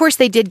 Of course,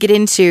 they did get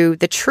into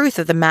the truth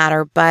of the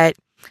matter, but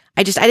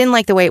I didn't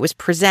like the way it was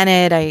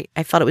presented.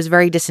 I felt it was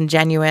very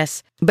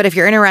disingenuous. But if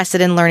you're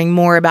interested in learning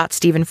more about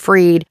Stephen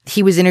Fried,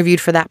 he was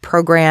interviewed for that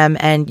program,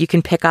 and you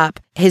can pick up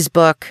his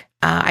book.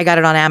 I got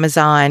it on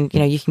Amazon.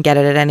 You can get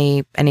it at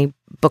any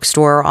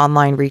bookstore or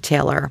online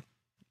retailer.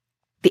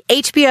 The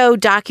HBO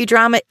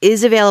docudrama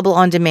is available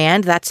on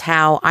demand. That's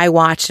how I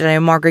watched it. I know,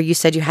 Margaret, you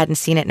said you hadn't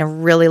seen it in a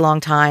really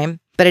long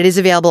time, but it is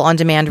available on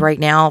demand right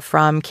now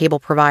from cable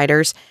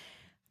providers.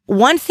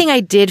 One thing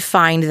I did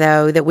find,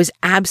 though, that was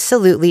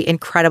absolutely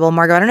incredible,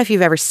 Margot, I don't know if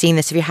you've ever seen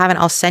this. If you haven't,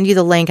 I'll send you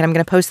the link, and I'm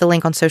going to post the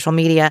link on social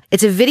media.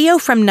 It's a video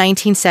from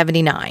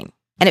 1979,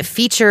 and it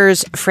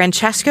features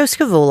Francesco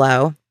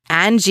Scavullo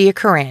and Gia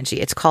Carangi.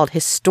 It's called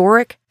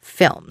Historic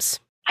Films.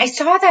 I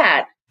saw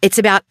that. It's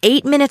about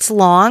 8 minutes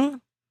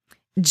long.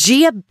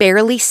 Gia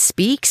barely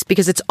speaks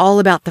because it's all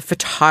about the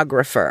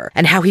photographer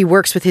and how he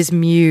works with his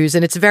muse.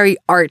 And it's very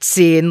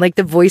artsy and like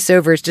the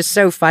voiceover is just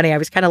so funny. I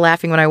was kind of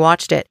laughing when I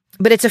watched it.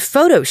 But it's a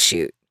photo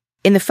shoot.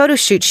 In the photo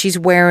shoot, she's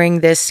wearing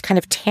this kind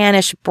of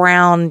tannish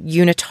brown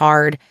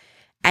unitard.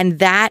 And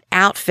that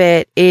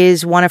outfit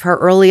is one of her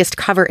earliest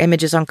cover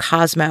images on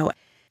Cosmo.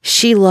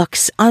 She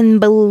looks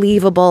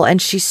unbelievable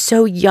and she's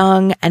so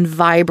young and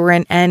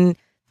vibrant. And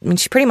I mean,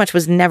 she pretty much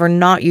was never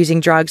not using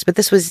drugs, but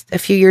this was a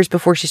few years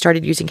before she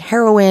started using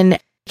heroin.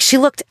 She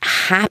looked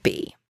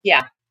happy.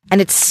 Yeah.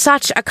 And it's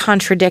such a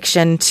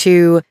contradiction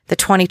to the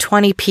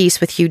 2020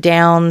 piece with Hugh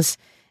Downs.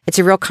 It's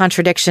a real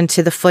contradiction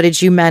to the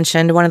footage you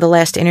mentioned, one of the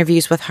last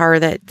interviews with her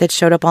that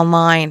showed up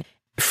online.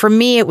 For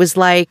me, it was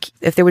like,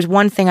 if there was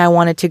one thing I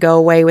wanted to go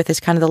away with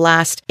as kind of the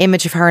last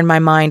image of her in my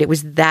mind, it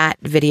was that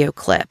video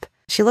clip.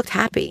 She looked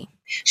happy.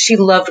 She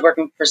loved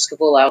working for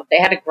Scavullo. They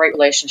had a great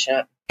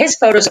relationship. His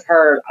photos of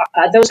her,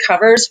 those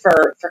covers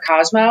for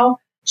Cosmo,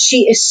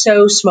 she is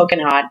so smoking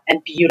hot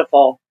and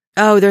beautiful.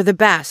 Oh, they're the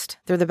best.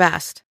 They're the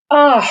best.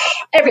 Oh,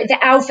 the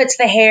outfits,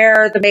 the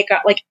hair, the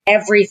makeup, like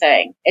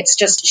everything. It's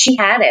just, she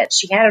had it.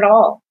 She had it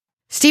all.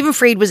 Stephen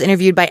Fried was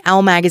interviewed by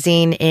Elle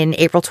magazine in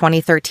April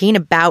 2013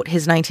 about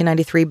his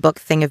 1993 book,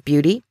 Thing of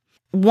Beauty.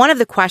 One of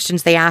the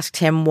questions they asked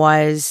him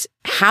was,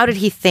 how did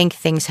he think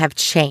things have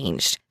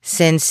changed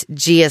since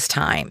Gia's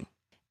time?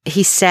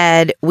 He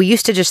said, we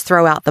used to just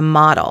throw out the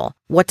model.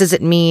 What does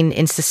it mean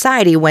in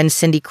society when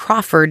Cindy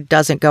Crawford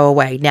doesn't go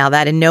away? Now,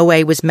 that in no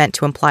way was meant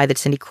to imply that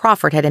Cindy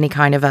Crawford had any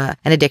kind of an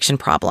addiction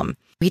problem.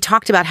 He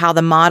talked about how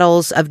the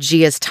models of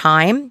Gia's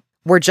time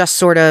were just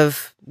sort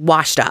of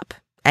washed up,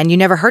 and you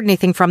never heard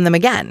anything from them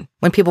again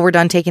when people were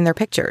done taking their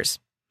pictures.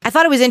 I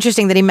thought it was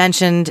interesting that he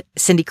mentioned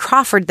Cindy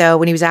Crawford, though,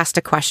 when he was asked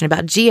a question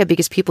about Gia,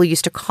 because people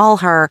used to call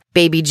her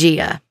Baby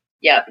Gia.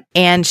 Yeah.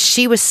 And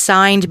she was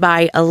signed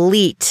by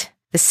Elite,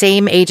 the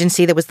same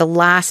agency that was the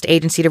last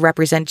agency to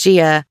represent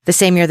Gia, the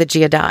same year that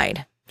Gia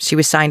died. She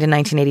was signed in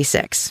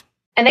 1986.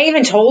 And they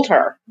even told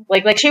her,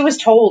 like she was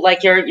told,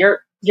 like, you're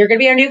going to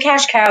be our new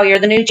cash cow. You're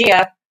the new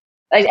Gia.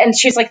 And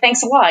she's like,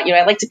 thanks a lot.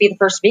 I'd like to be the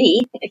first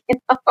me.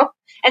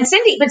 And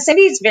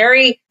Cindy's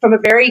from a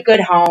very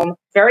good home,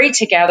 very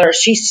together.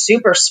 She's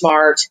super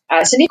smart.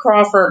 Cindy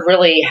Crawford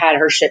really had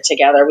her shit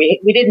together.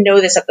 We didn't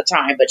know this at the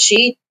time, but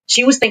she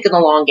was thinking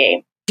the long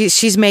game.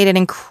 She's made an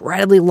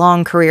incredibly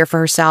long career for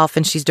herself,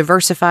 and she's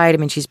diversified. I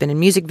mean, she's been in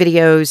music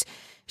videos.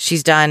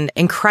 She's done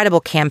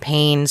incredible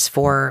campaigns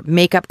for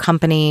makeup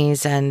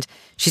companies, and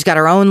she's got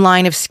her own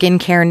line of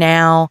skincare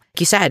now. Like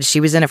you said,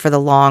 she was in it for the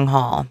long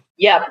haul.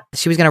 Yep.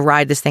 She was going to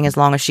ride this thing as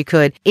long as she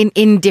could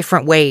in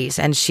different ways.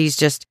 And she's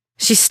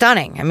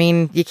stunning. I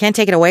mean, you can't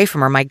take it away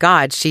from her. My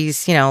God,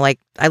 she's, like,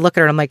 I look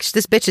at her and I'm like,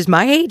 this bitch is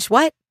my age?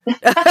 What?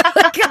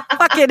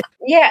 Fucking.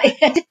 Yeah.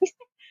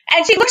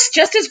 And she looks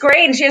just as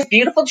great, and she has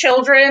beautiful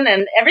children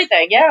and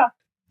everything. Yeah.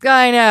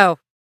 I know.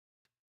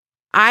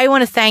 I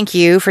want to thank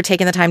you for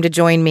taking the time to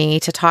join me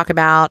to talk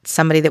about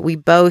somebody that we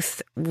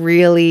both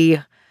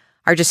really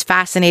are just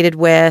fascinated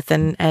with,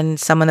 and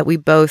someone that we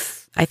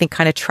both, I think,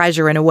 kind of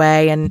treasure in a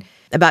way, and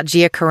about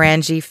Gia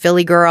Carangi,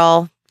 Philly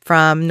girl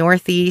from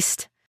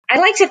Northeast. I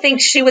like to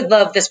think she would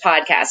love this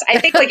podcast. I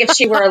think, like, if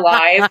she were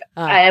alive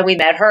and we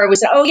met her, it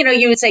was,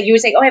 you would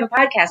say, oh, I have a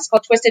podcast. It's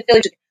called Twisted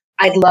Philly.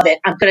 I'd love it.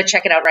 I'm going to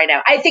check it out right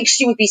now. I think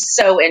she would be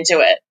so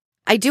into it.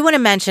 I do want to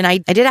mention, I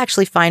did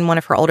actually find one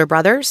of her older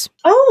brothers.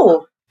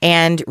 Oh.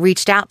 And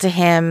reached out to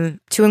him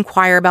to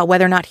inquire about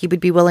whether or not he would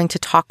be willing to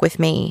talk with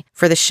me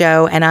for the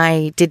show. And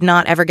I did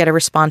not ever get a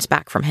response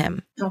back from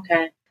him.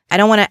 Okay. I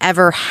don't want to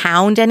ever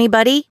hound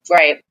anybody.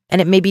 Right. And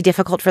it may be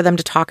difficult for them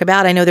to talk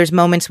about. I know there's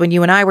moments when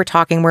you and I were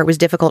talking where it was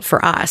difficult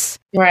for us.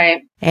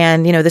 Right.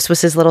 And, this was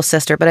his little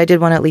sister, but I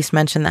did want to at least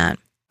mention that.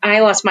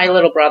 I lost my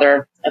little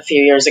brother a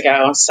few years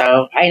ago,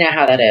 so I know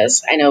how that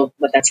is. I know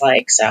what that's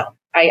like, so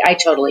I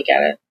totally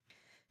get it.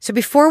 So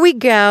before we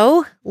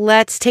go,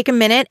 let's take a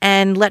minute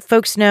and let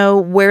folks know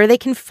where they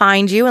can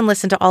find you and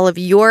listen to all of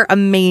your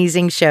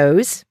amazing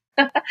shows.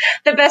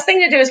 The best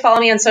thing to do is follow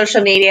me on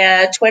social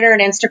media, Twitter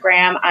and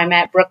Instagram. I'm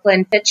at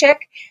Brooklyn Fitchick,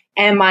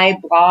 and my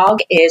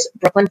blog is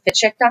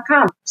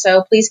brooklynfitchick.com.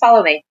 So please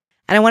follow me.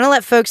 And I want to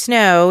let folks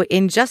know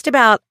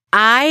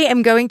I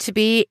am going to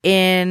be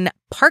in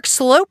Park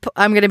Slope.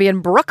 I'm going to be in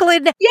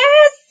Brooklyn.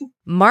 Yes!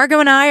 Margot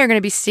and I are going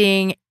to be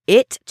seeing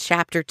It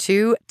Chapter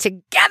 2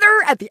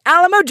 together at the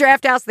Alamo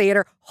Drafthouse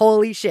Theater.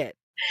 Holy shit.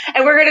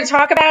 And we're going to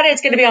talk about it.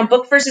 It's going to be on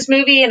Book versus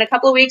Movie in a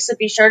couple of weeks, so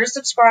be sure to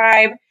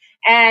subscribe.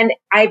 And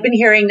I've been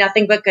hearing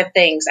nothing but good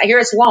things. I hear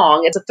it's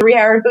long. It's a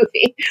 3-hour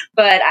movie,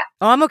 but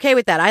I'm okay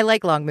with that. I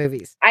like long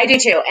movies. I do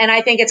too. And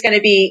I think it's going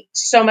to be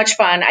so much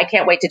fun. I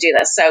can't wait to do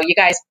this. So you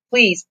guys,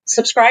 please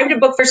subscribe to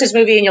Book versus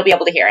Movie and you'll be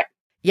able to hear it.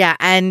 Yeah,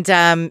 and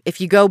if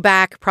you go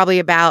back probably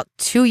about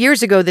 2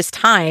 years ago this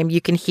time,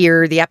 you can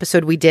hear the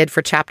episode we did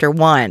for Chapter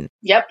 1.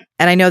 Yep.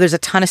 And I know there's a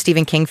ton of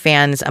Stephen King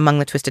fans among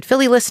the Twisted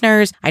Philly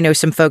listeners. I know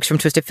some folks from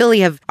Twisted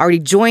Philly have already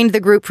joined the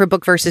group for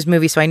Book versus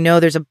Movie, so I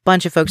know there's a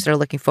bunch of folks that are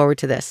looking forward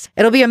to this.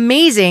 It'll be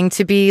amazing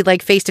to be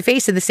like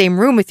face-to-face in the same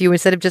room with you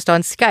instead of just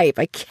on Skype.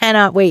 I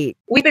cannot wait.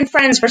 We've been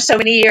friends for so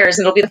many years,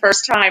 and it'll be the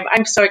first time.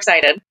 I'm so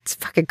excited. It's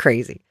fucking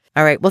crazy.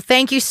 All right, well,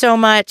 thank you so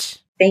much.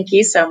 Thank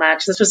you so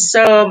much. This was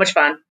so much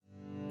fun.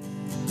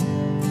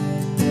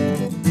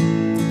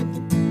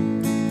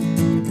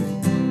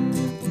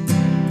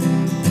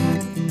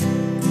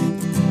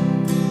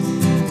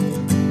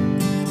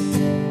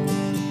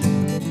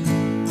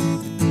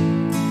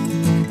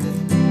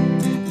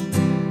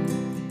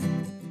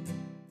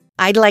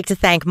 I'd like to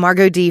thank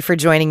Margot D for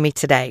joining me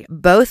today.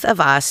 Both of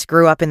us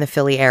grew up in the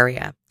Philly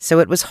area, so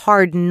it was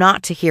hard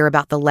not to hear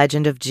about the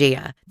legend of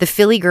Gia, the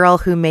Philly girl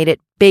who made it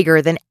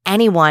bigger than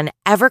anyone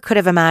ever could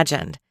have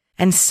imagined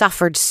and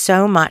suffered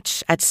so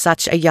much at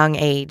such a young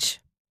age.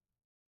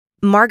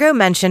 Margot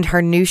mentioned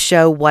her new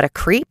show, What a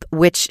Creep,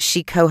 which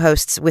she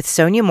co-hosts with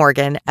Sonia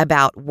Morgan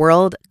about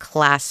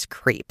world-class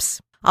creeps.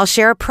 I'll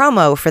share a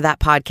promo for that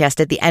podcast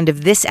at the end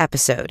of this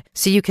episode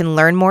so you can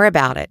learn more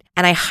about it.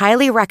 And I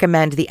highly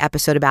recommend the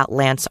episode about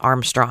Lance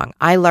Armstrong.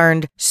 I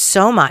learned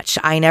so much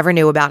I never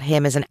knew about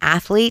him as an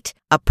athlete,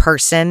 a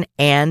person,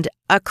 and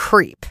a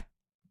creep.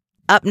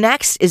 Up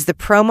next is the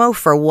promo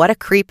for What a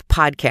Creep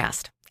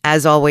podcast.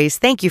 As always,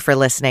 thank you for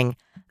listening.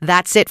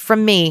 That's it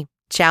from me.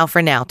 Ciao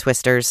for now,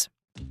 Twisters.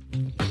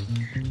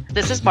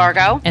 This is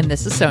Margot. And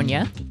this is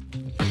Sonia.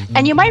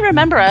 And you might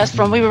remember us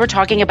from when we were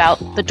talking about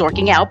the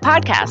Dorking Out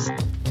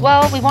podcast.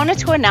 Well, we wanted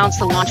to announce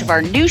the launch of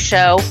our new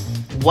show,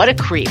 What a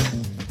Creep.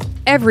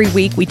 Every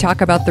week, we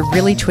talk about the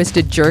really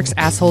twisted jerks,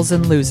 assholes,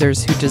 and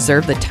losers who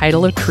deserve the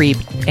title of creep.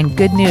 And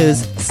good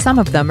news, some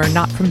of them are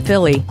not from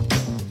Philly.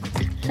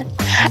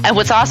 And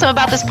what's awesome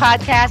about this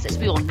podcast is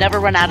we will never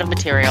run out of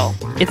material.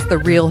 It's the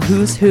real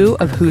who's who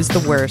of who's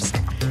the worst.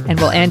 And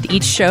we'll end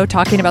each show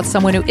talking about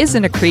someone who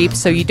isn't a creep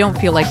so you don't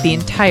feel like the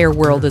entire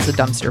world is a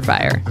dumpster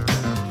fire.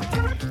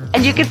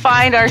 And you can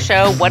find our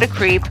show, What a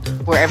Creep,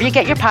 wherever you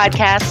get your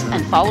podcasts,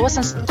 and follow us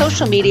on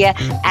social media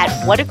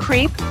at What a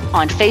Creep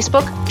on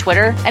Facebook,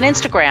 Twitter, and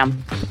Instagram.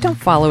 But don't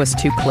follow us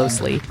too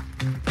closely.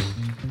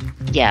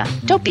 Yeah,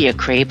 don't be a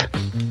creep.